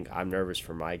 I think I'm nervous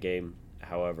for my game.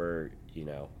 However,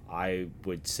 I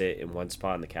would sit in one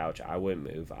spot on the couch. I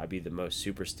wouldn't move. I'd be the most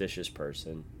superstitious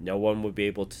person. No one would be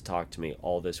able to talk to me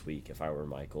all this week if I were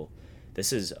Michael.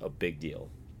 This is a big deal.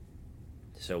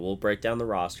 So we'll break down the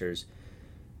rosters.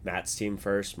 Matt's team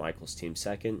first, Michael's team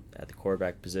second. At the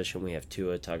quarterback position, we have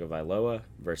Tua Tagovailoa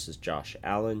versus Josh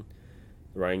Allen.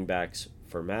 The running backs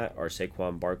for Matt are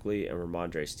Saquon Barkley and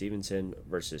Ramondre Stevenson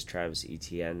versus Travis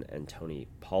Etienne and Tony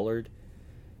Pollard.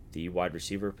 The wide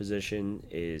receiver position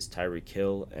is Tyreek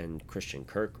Hill and Christian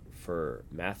Kirk for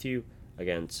Matthew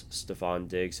against Stephon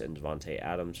Diggs and Devontae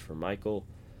Adams for Michael.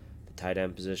 The tight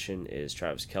end position is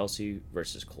Travis Kelce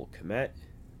versus Cole Kmet.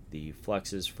 The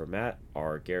flexes for Matt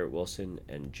are Garrett Wilson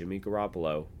and Jimmy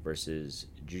Garoppolo versus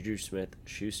Juju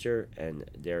Smith-Schuster and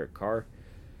Derek Carr.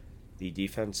 The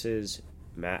defenses,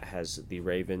 Matt has the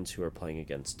Ravens, who are playing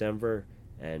against Denver,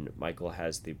 and Michael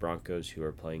has the Broncos, who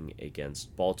are playing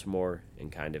against Baltimore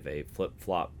in kind of a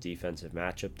flip-flop defensive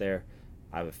matchup there.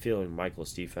 I have a feeling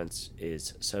Michael's defense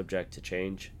is subject to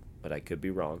change, but I could be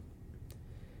wrong.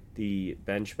 The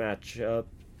bench matchup,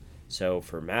 so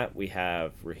for Matt, we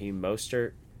have Raheem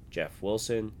Mostert, Jeff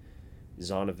Wilson,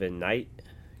 Zonovan Knight,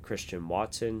 Christian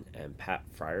Watson, and Pat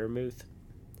Freiermuth.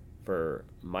 For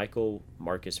Michael,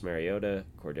 Marcus Mariota,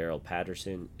 Cordero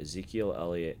Patterson, Ezekiel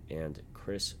Elliott, and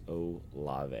Chris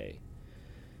Olave.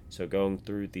 So going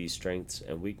through the strengths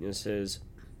and weaknesses,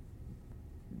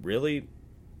 really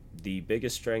the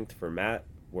biggest strength for Matt,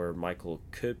 where Michael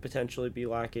could potentially be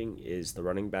lacking, is the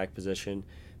running back position.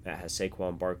 Matt has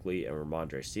Saquon Barkley and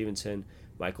Ramondre Stevenson.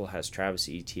 Michael has Travis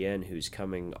Etienne, who's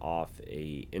coming off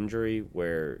a injury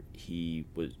where we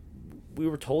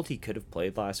were told he could have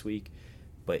played last week,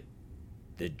 but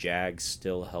the Jags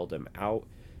still held him out.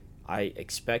 I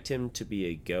expect him to be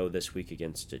a go this week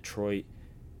against Detroit.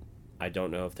 I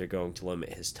don't know if they're going to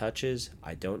limit his touches.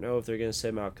 I don't know if they're going to sit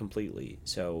him out completely.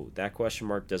 So that question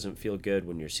mark doesn't feel good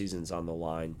when your season's on the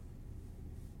line.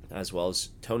 As well as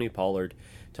Tony Pollard.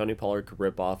 Tony Pollard could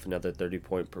rip off another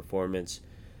 30-point performance.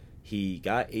 He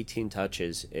got 18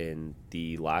 touches in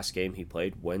the last game he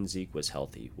played when Zeke was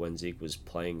healthy, when Zeke was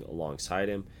playing alongside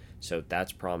him. So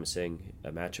that's promising.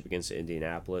 A matchup against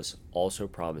Indianapolis, also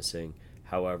promising.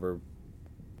 However,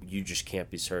 you just can't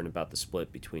be certain about the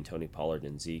split between Tony Pollard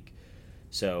and Zeke.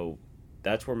 So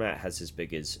that's where Matt has his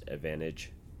biggest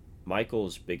advantage.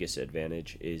 Michael's biggest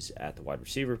advantage is at the wide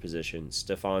receiver position.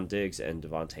 Stephon Diggs and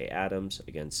Devontae Adams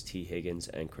against T. Higgins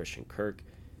and Christian Kirk.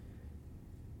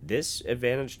 This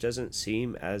advantage doesn't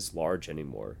seem as large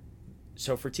anymore.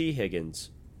 So for T.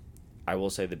 Higgins, I will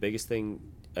say the biggest thing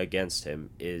against him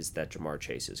is that Jamar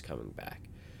Chase is coming back.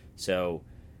 So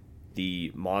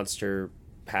the monster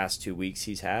past 2 weeks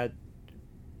he's had,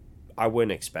 I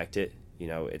wouldn't expect it.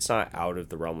 It's not out of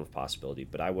the realm of possibility,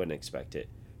 but I wouldn't expect it.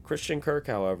 Christian Kirk,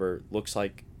 however, looks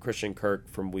like Christian Kirk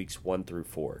from weeks 1 through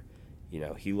 4.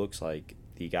 He looks like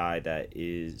the guy that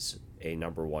is a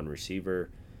number one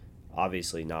receiver.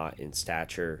 Obviously not in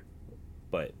stature,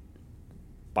 but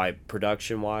by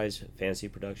production-wise, fantasy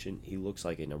production, he looks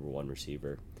like a number one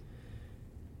receiver.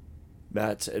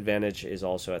 Matt's advantage is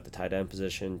also at the tight end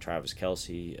position. Travis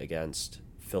Kelce against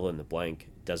fill in the blank.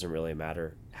 Doesn't really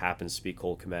matter. Happens to be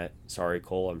Cole Kmet. Sorry,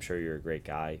 Cole. I'm sure you're a great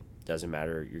guy. Doesn't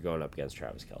matter. You're going up against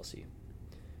Travis Kelce.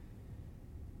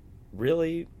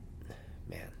 Really,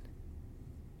 man,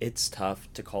 it's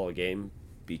tough to call a game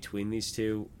between these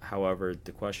two. However,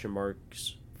 the question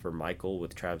marks for Michael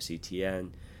with Travis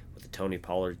Etienne, with the Tony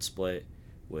Pollard split,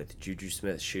 with Juju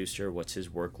Smith-Schuster, what's his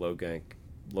workload going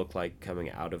to look like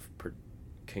coming out of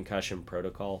concussion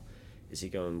protocol? Is he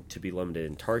going to be limited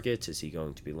in targets? Is he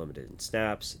going to be limited in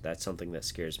snaps? That's something that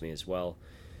scares me as well.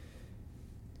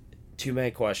 Too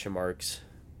many question marks.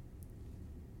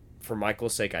 For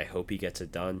Michael's sake, I hope he gets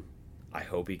it done. I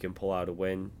hope he can pull out a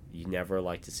win. You never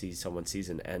like to see someone's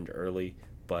season end early,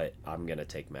 but I'm going to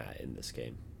take Matt in this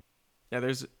game. Yeah,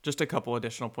 there's just a couple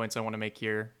additional points I want to make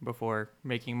here before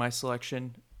making my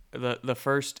selection. The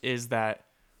first is that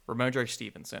Ramondre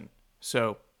Stevenson.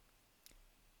 So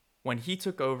when he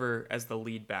took over as the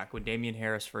lead back, when Damian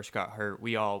Harris first got hurt,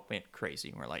 we all went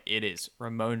crazy. We're like, it is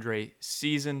Ramondre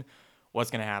season.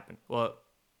 What's going to happen? Well,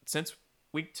 since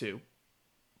week 2,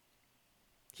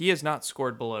 he has not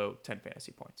scored below 10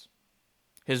 fantasy points.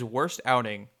 His worst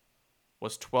outing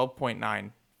was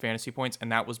 12.9 fantasy points,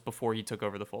 and that was before he took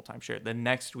over the full-time share. The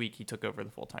next week, he took over the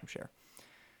full-time share.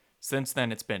 Since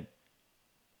then, it's been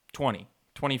 20,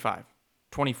 25,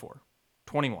 24,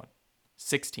 21,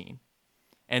 16.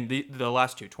 And the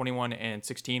last two, 21 and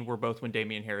 16, were both when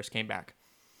Damian Harris came back.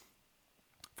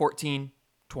 14,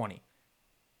 20.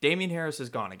 Damian Harris is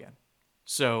gone again.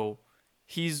 So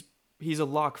he's a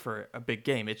lock for a big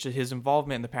game. It's just his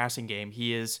involvement in the passing game.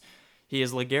 He is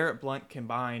LeGarrette Blount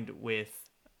combined with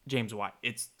James White.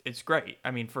 It's great.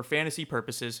 I mean, for fantasy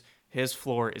purposes, his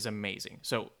floor is amazing.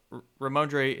 So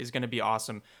Ramondre is going to be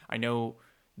awesome. I know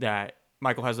that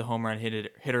Michael has the home run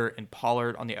hitter and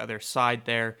Pollard on the other side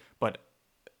there, but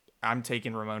I'm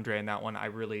taking Ramondre in that one. I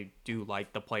really do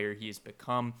like the player he's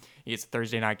become. It's a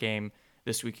Thursday night game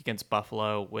this week against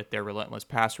Buffalo with their relentless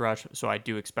pass rush, so I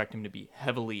do expect him to be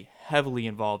heavily, heavily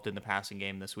involved in the passing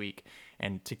game this week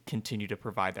and to continue to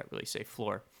provide that really safe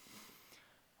floor.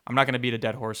 I'm not going to beat a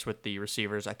dead horse with the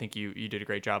receivers. I think you did a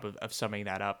great job of summing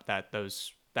that up, that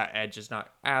edge is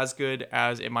not as good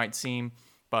as it might seem,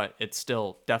 but it's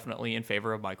still definitely in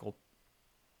favor of Michael.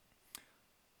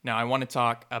 Now, I want to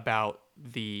talk about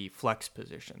the flex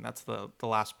position. That's the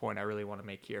last point I really want to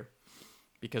make here,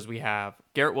 because we have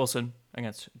Garrett Wilson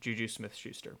against Juju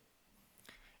Smith-Schuster.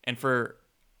 And for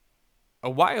a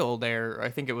while there, I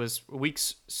think it was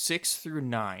weeks 6 through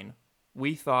 9,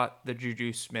 we thought the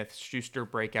Juju Smith-Schuster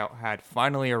breakout had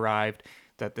finally arrived,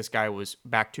 that this guy was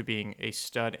back to being a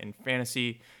stud in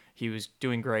fantasy. He was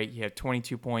doing great. He had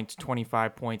 22 points,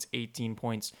 25 points, 18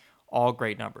 points, all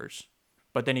great numbers.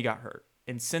 But then he got hurt.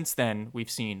 And since then,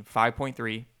 we've seen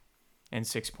 5.3 and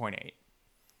 6.8.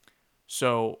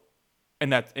 So,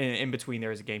 and that in between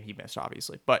there is a game he missed,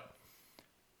 obviously. But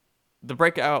the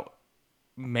breakout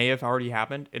may have already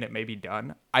happened and it may be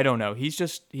done. I don't know. He's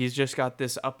just got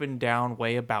this up and down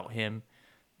way about him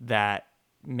that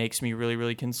makes me really,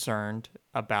 really concerned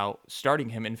about starting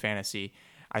him in fantasy.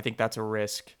 I think that's a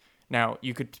risk. Now,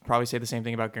 you could probably say the same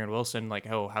thing about Garrett Wilson. Like,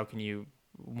 oh, how can you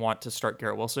want to start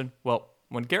Garrett Wilson? Well,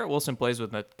 when Garrett Wilson plays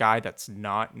with a guy that's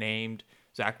not named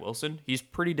Zach Wilson, he's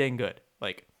pretty dang good.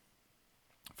 Like,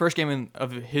 first game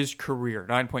of his career,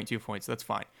 9.2 points. That's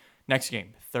fine. Next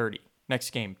game, 30.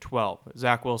 Next game, 12.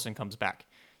 Zach Wilson comes back.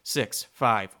 6,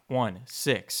 5, 1,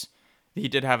 6. He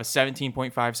did have a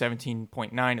 17.5,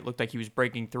 17.9. It looked like he was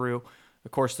breaking through.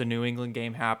 Of course, the New England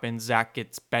game happens. Zach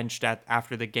gets benched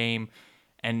after the game.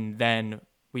 And then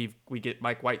we get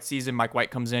Mike White's season. Mike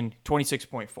White comes in,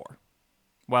 26.4.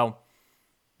 Well,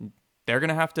 they're going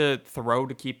to have to throw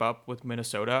to keep up with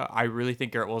Minnesota. I really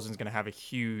think Garrett Wilson's going to have a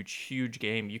huge, huge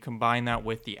game. You combine that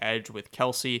with the edge with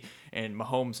Kelce, and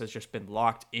Mahomes has just been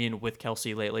locked in with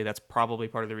Kelce lately. That's probably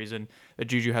part of the reason that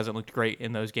Juju hasn't looked great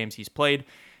in those games he's played.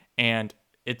 And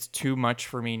it's too much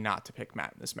for me not to pick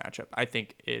Matt in this matchup. I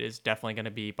think it is definitely going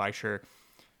to be by sure.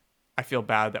 I feel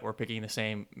bad that we're picking the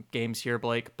same games here,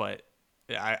 Blake, but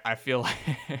I feel like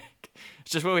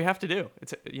it's just what we have to do.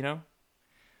 It's, you know.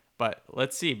 But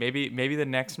let's see. Maybe the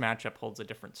next matchup holds a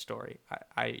different story.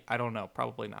 I don't know.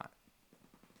 Probably not.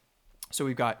 So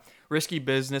we've got Risky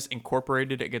Business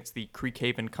Incorporated against the Creek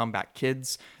Haven Comeback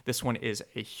Kids. This one is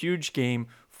a huge game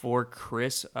for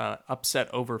Chris. Upset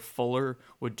over Fuller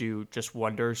would do just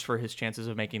wonders for his chances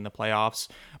of making the playoffs.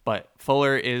 But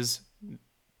Fuller is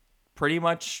pretty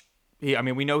much...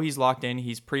 we know he's locked in.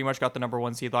 He's pretty much got the number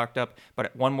 1 seed locked up.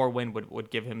 But one more win would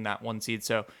give him that 1 seed.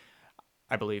 So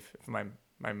I believe, if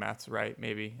my math's right,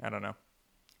 maybe. I don't know.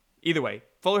 Either way,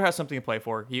 Fuller has something to play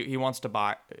for. He wants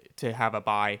to have a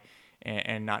bye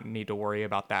and not need to worry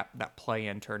about that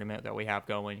play-in tournament that we have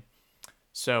going.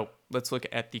 So let's look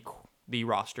at the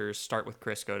rosters. Start with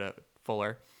Chris, go to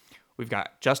Fuller. We've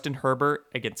got Justin Herbert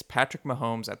against Patrick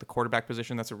Mahomes at the quarterback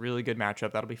position. That's a really good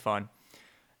matchup. That'll be fun.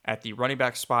 At the running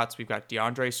back spots, we've got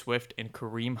DeAndre Swift and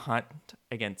Kareem Hunt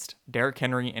against Derrick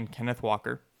Henry and Kenneth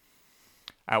Walker.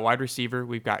 At wide receiver,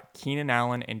 we've got Keenan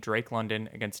Allen and Drake London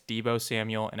against Deebo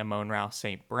Samuel and Amon-Ra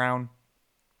St. Brown.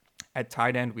 At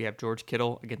tight end, we have George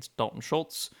Kittle against Dalton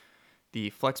Schultz.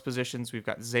 The flex positions, we've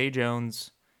got Zay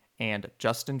Jones and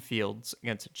Justin Fields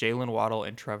against Jalen Waddle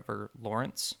and Trevor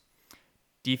Lawrence.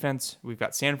 Defense, we've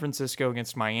got San Francisco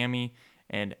against Miami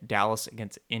and Dallas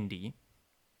against Indy.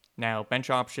 Now, bench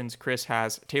options, Chris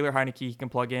has Taylor Heineke he can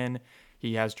plug in.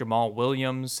 He has Jamal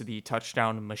Williams, the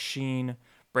touchdown machine,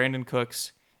 Brandon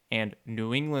Cooks, and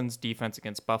New England's defense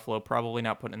against Buffalo. Probably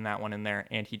not putting that one in there.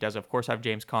 And he does, of course, have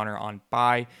James Conner on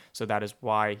bye, so that is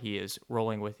why he is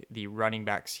rolling with the running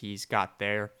backs he's got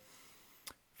there.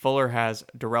 Fuller has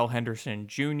Darrell Henderson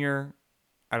Jr.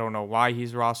 I don't know why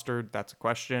he's rostered. That's a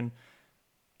question.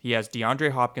 He has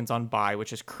DeAndre Hopkins on bye,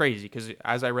 which is crazy because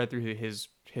as I read through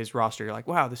his roster, you're like,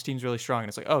 wow, this team's really strong. And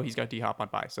it's like, oh, he's got D-Hop on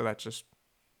bye. So that's just,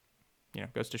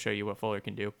 goes to show you what Fuller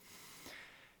can do.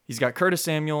 He's got Curtis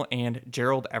Samuel and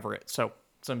Gerald Everett. So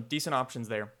some decent options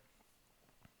there.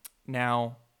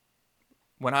 Now,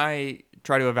 when I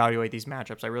try to evaluate these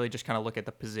matchups, I really just kind of look at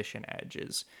the position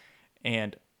edges.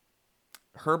 And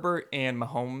Herbert and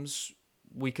Mahomes,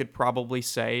 we could probably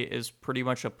say is pretty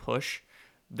much a push.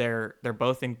 They're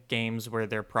both in games where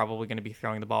they're probably going to be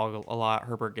throwing the ball a lot.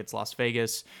 Herbert gets Las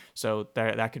Vegas, so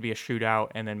that could be a shootout.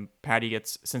 And then Patty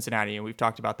gets Cincinnati, and we've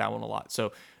talked about that one a lot.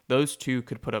 So those two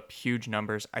could put up huge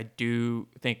numbers. I do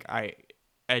think I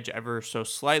edge ever so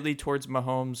slightly towards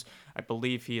Mahomes. I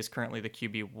believe he is currently the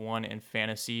QB1 in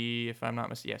fantasy, if I'm not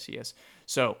mistaken. Yes, he is.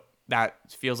 So that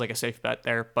feels like a safe bet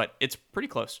there, but it's pretty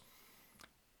close.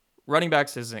 Running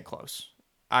backs isn't close.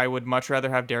 I would much rather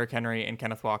have Derrick Henry and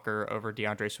Kenneth Walker over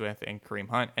DeAndre Swift and Kareem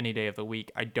Hunt any day of the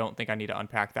week. I don't think I need to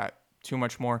unpack that too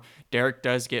much more. Derrick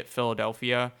does get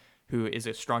Philadelphia, who is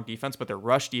a strong defense, but their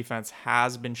rush defense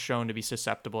has been shown to be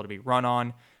susceptible to be run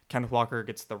on. Kenneth Walker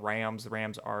gets the Rams. The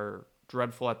Rams are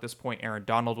dreadful at this point. Aaron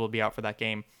Donald will be out for that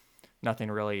game. Nothing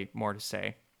really more to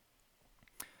say.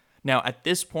 Now, at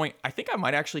this point, I think I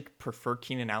might actually prefer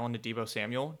Keenan Allen to Deebo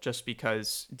Samuel just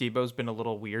because Deebo's been a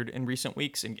little weird in recent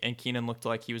weeks and Keenan looked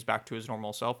like he was back to his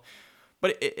normal self.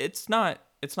 But it's not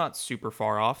super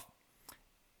far off.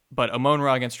 But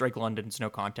Amon-Ra against Drake London's no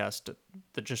contest.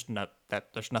 There's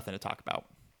nothing to talk about.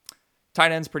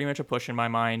 Tight end's pretty much a push in my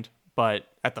mind. But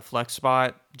at the flex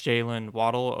spot, Jalen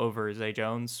Waddle over Zay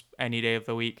Jones any day of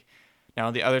the week. Now,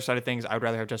 on the other side of things, I would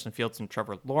rather have Justin Fields and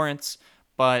Trevor Lawrence.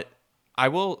 But I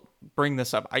will bring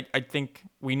this up. I think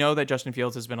we know that Justin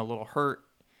Fields has been a little hurt.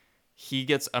 He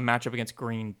gets a matchup against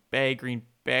Green Bay. Green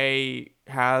Bay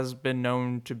has been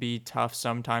known to be tough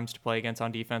sometimes to play against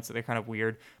on defense. So they're kind of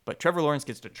weird. But Trevor Lawrence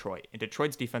gets Detroit, and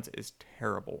Detroit's defense is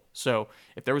terrible. So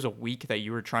if there was a week that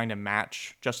you were trying to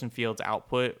match Justin Fields'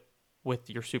 output with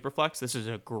your Superflex, this is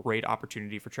a great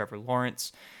opportunity for Trevor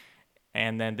Lawrence.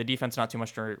 And then the defense, not too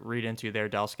much to read into there.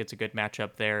 Dallas gets a good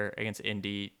matchup there against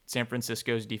Indy. San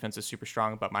Francisco's defense is super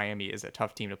strong, but Miami is a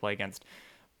tough team to play against.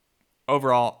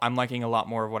 Overall, I'm liking a lot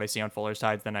more of what I see on Fuller's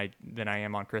side than I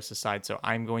am on Chris's side. So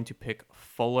I'm going to pick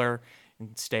Fuller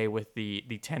and stay with the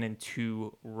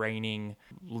 10-2 reigning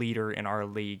leader in our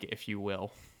league, if you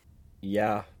will.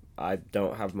 Yeah, I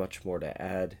don't have much more to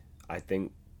add. I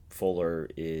think Fuller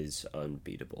is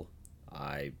unbeatable.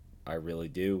 I really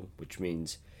do, which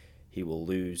means he will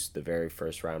lose the very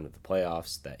first round of the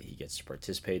playoffs that he gets to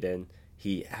participate in.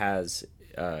 He has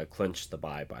clinched the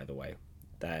bye, by the way.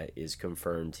 That is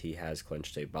confirmed. He has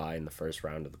clinched a bye in the first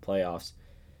round of the playoffs.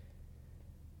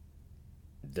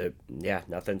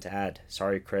 Nothing to add.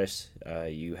 Sorry, Chris.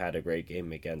 You had a great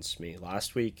game against me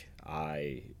last week.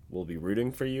 I will be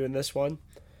rooting for you in this one.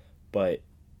 But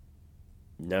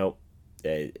no,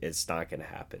 it's not going to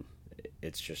happen.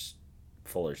 It's just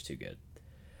Fuller's too good.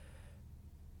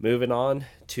 Moving on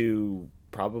to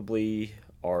probably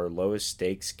our lowest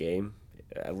stakes game.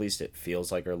 At least it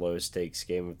feels like our lowest stakes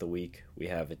game of the week. We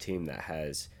have a team that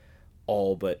has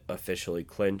all but officially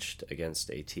clinched against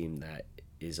a team that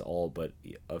is all but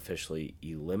officially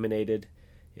eliminated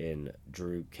in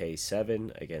Drew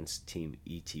K7 against Team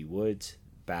E.T. Woods.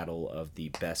 Battle of the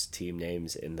best team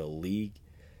names in the league.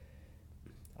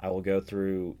 I will go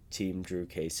through Team Drew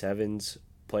K7's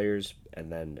players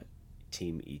and then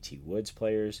Team E.T. Woods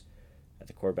players. At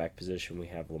the quarterback position, we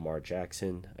have Lamar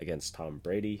Jackson against Tom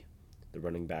Brady. The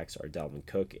running backs are Dalvin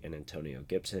Cook and Antonio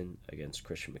Gibson against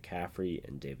Christian McCaffrey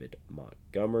and David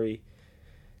Montgomery.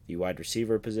 The wide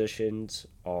receiver positions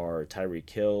are Tyreek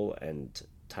Hill and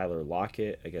Tyler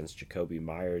Lockett against Jacoby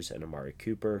Myers and Amari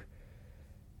Cooper.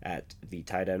 At the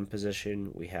tight end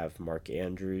position, we have Mark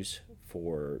Andrews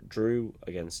for Drew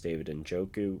against David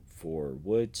Njoku for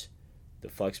Woods. The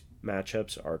flex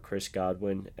matchups are Chris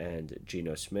Godwin and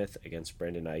Geno Smith against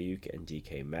Brandon Ayuk and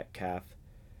DK Metcalf.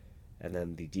 And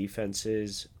then the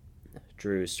defenses,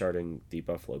 Drew is starting the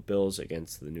Buffalo Bills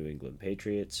against the New England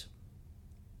Patriots.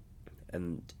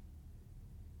 And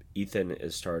Ethan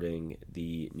is starting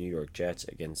the New York Jets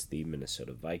against the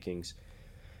Minnesota Vikings.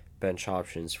 Bench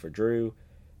options for Drew,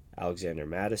 Alexander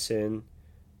Madison,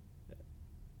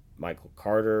 Michael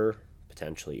Carter,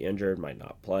 potentially injured, might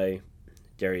not play,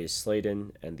 Darius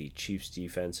Slayton, and the Chiefs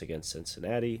defense against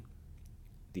Cincinnati.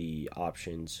 The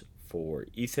options for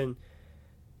Ethan,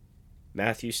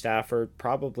 Matthew Stafford,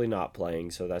 probably not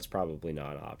playing, so that's probably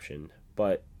not an option.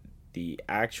 But the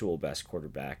actual best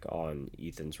quarterback on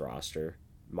Ethan's roster,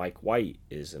 Mike White,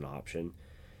 is an option.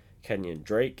 Kenyon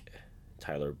Drake,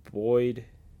 Tyler Boyd,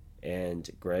 and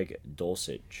Greg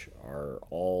Dulcich are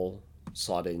all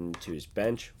slotted into his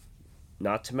bench.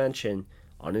 Not to mention,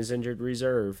 on his injured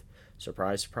reserve,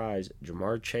 surprise, surprise,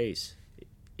 Jamar Chase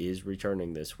is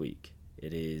returning this week.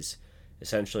 It is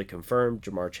essentially confirmed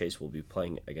Jamar Chase will be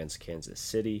playing against Kansas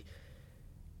City.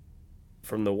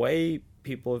 From the way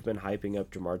people have been hyping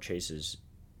up Jamar Chase's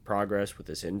progress with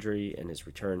this injury and his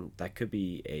return, that could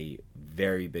be a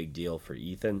very big deal for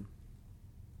Ethan.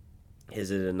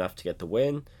 Is it enough to get the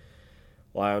win?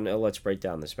 Well, I don't know. Let's break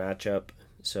down this matchup.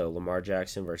 So Lamar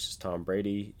Jackson versus Tom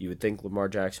Brady. You would think Lamar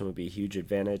Jackson would be a huge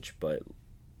advantage, but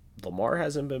Lamar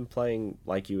hasn't been playing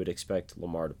like you would expect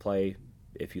Lamar to play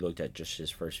if you looked at just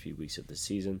his first few weeks of the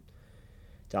season.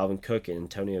 Dalvin Cook and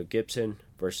Antonio Gibson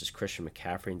versus Christian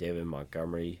McCaffrey and David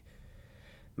Montgomery.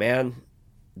 Man,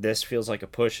 this feels like a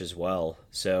push as well.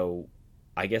 So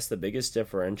I guess the biggest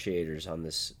differentiators on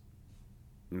this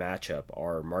matchup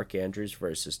are Mark Andrews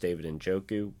versus David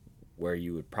Njoku, where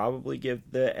you would probably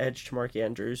give the edge to Mark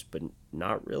Andrews, but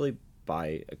not really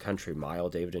by a country mile.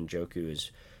 David Njoku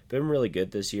has been really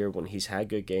good this year. When he's had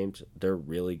good games, they're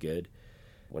really good.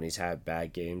 When he's had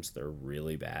bad games, they're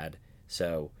really bad.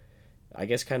 So I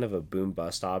guess kind of a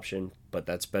boom-bust option, but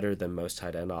that's better than most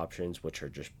tight end options, which are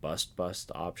just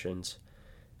bust options.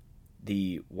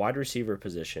 The wide receiver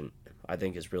position, I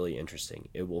think, is really interesting.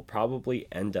 It will probably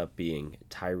end up being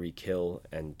Tyreek Hill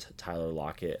and Tyler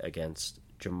Lockett against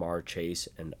Jamar Chase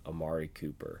and Amari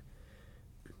Cooper.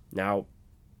 Now,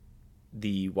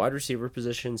 the wide receiver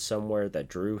position, somewhere that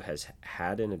Drew has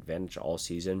had an advantage all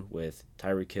season with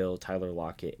Tyreek Hill, Tyler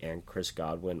Lockett, and Chris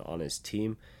Godwin on his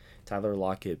team. Tyler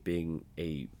Lockett being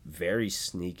a very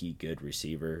sneaky good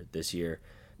receiver this year.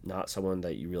 Not someone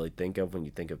that you really think of when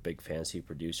you think of big fantasy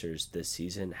producers this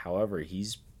season. However,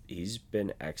 he's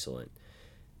been excellent.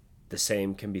 The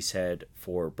same can be said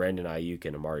for Brandon Ayuk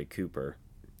and Amari Cooper.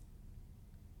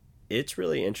 It's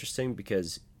really interesting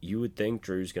because you would think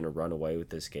Drew's going to run away with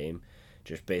this game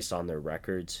just based on their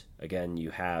records. Again, you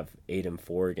have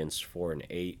 8-4 against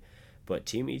 4-8, but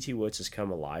Team E.T. Woods has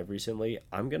come alive recently.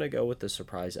 I'm going to go with the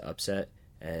surprise upset,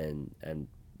 and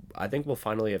I think we'll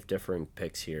finally have differing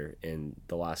picks here in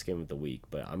the last game of the week,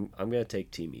 but I'm going to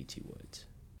take Team E.T. Woods.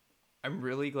 I'm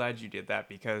really glad you did that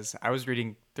because I was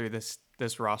reading through this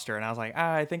roster and I was like,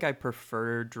 I think I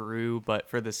prefer Drew, but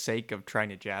for the sake of trying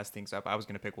to jazz things up, I was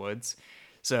going to pick Woods.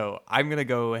 So I'm going to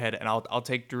go ahead and I'll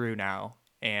take Drew now.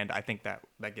 And I think that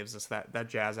gives us that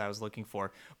jazz I was looking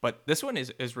for. But this one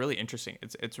is really interesting.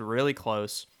 It's really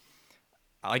close.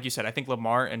 Like you said, I think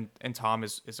Lamar and Tom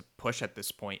is a push at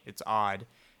this point. It's odd.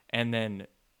 And then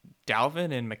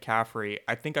Dalvin and McCaffrey,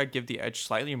 I think I'd give the edge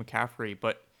slightly to McCaffrey,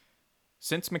 but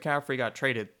since McCaffrey got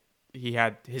traded, he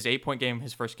had his 8-point game,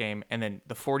 his first game, and then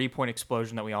the 40-point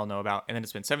explosion that we all know about, and then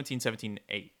it's been 17, 17,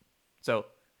 8. So,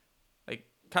 like,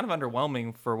 kind of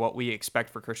underwhelming for what we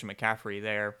expect for Christian McCaffrey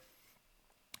there.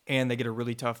 And they get a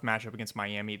really tough matchup against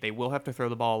Miami. They will have to throw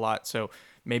the ball a lot, so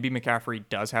maybe McCaffrey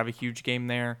does have a huge game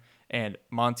there. And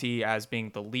Monty, as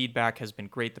being the lead back, has been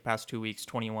great the past 2 weeks,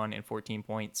 21 and 14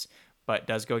 points, but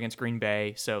does go against Green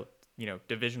Bay, so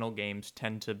divisional games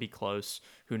tend to be close.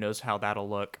 Who knows how that'll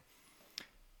look.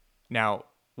 Now,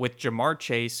 with Jamar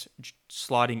Chase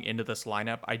slotting into this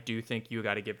lineup, I do think you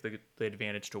got to give the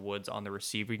advantage to Woods on the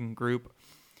receiving group.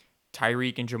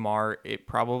 Tyreek and Jamar, it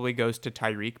probably goes to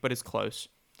Tyreek, but it's close.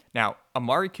 Now,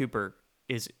 Amari Cooper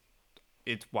it's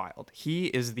wild. He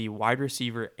is the wide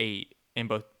receiver 8 in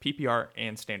both PPR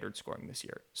and standard scoring this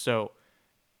year. So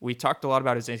we talked a lot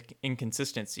about his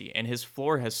inconsistency, and his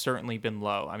floor has certainly been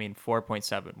low. I mean,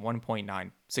 4.7,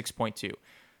 1.9, 6.2.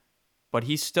 But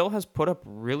he still has put up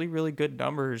really, really good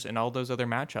numbers in all those other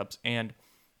matchups. And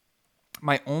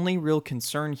my only real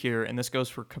concern here, and this goes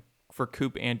for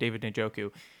Coop and David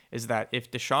Njoku, is that if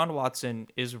Deshaun Watson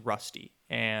is rusty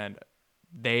and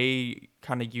they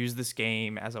kind of use this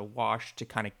game as a wash to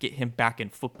kind of get him back in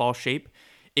football shape,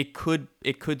 it could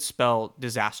spell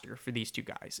disaster for these two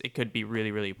guys. It could be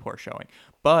really, really poor showing.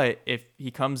 But if he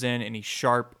comes in and he's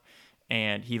sharp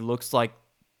and he looks like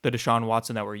the Deshaun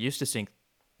Watson that we're used to seeing,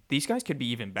 these guys could be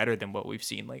even better than what we've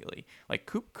seen lately. Like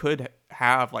Coop could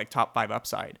have like top 5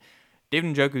 upside.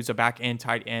 David Njoku's a back end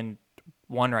tight end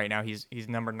one right now. He's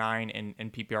number 9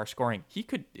 in PPR scoring. He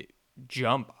could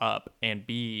jump up and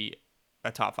be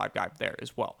a top 5 guy there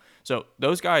as well. So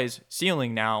those guys'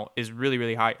 ceiling now is really,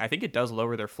 really high. I think it does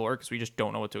lower their floor because we just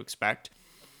don't know what to expect.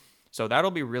 So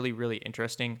that'll be really, really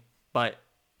interesting. But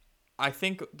I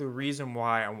think the reason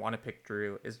why I want to pick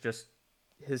Drew is just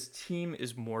his team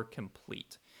is more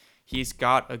complete. He's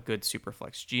got a good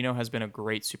superflex. Geno has been a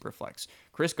great superflex.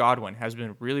 Chris Godwin has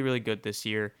been really, really good this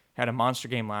year. Had a monster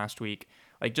game last week.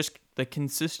 Like just the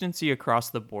consistency across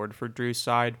the board for Drew's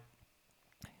side,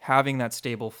 having that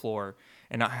stable floor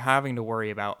and not having to worry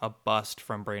about a bust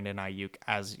from Brandon Ayuk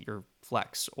as your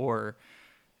flex or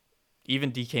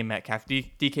even DK Metcalf.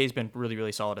 DK's been really,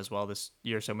 really solid as well this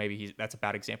year, so maybe that's a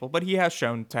bad example, but he has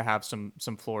shown to have some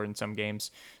floor in some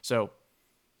games. So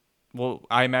well,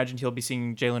 I imagine he'll be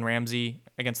seeing Jalen Ramsey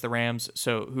against the Rams,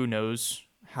 so who knows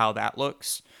how that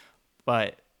looks.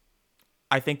 But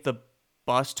I think the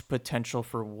bust potential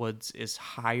for Woods is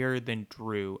higher than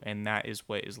Drew, and that is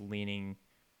what is leaning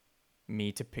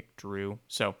me to pick Drew.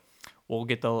 So we'll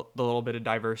get the little bit of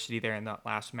diversity there in that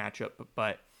last matchup.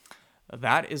 But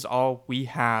that is all we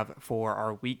have for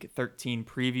our Week 13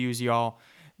 previews, y'all.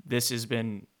 This has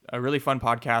been a really fun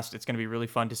podcast. It's going to be really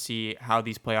fun to see how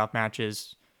these playoff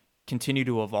matches continue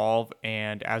to evolve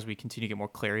and as we continue to get more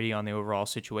clarity on the overall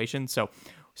situation. So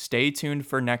stay tuned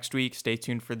for next week. Stay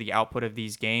tuned for the output of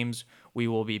these games. We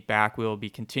will be back. We will be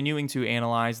continuing to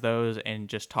analyze those and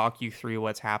just talk you through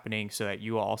what's happening so that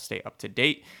you all stay up to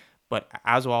date. But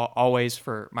as well, always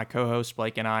for my co-host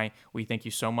Blake and I, we thank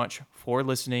you so much for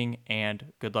listening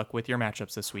and good luck with your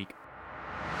matchups this week.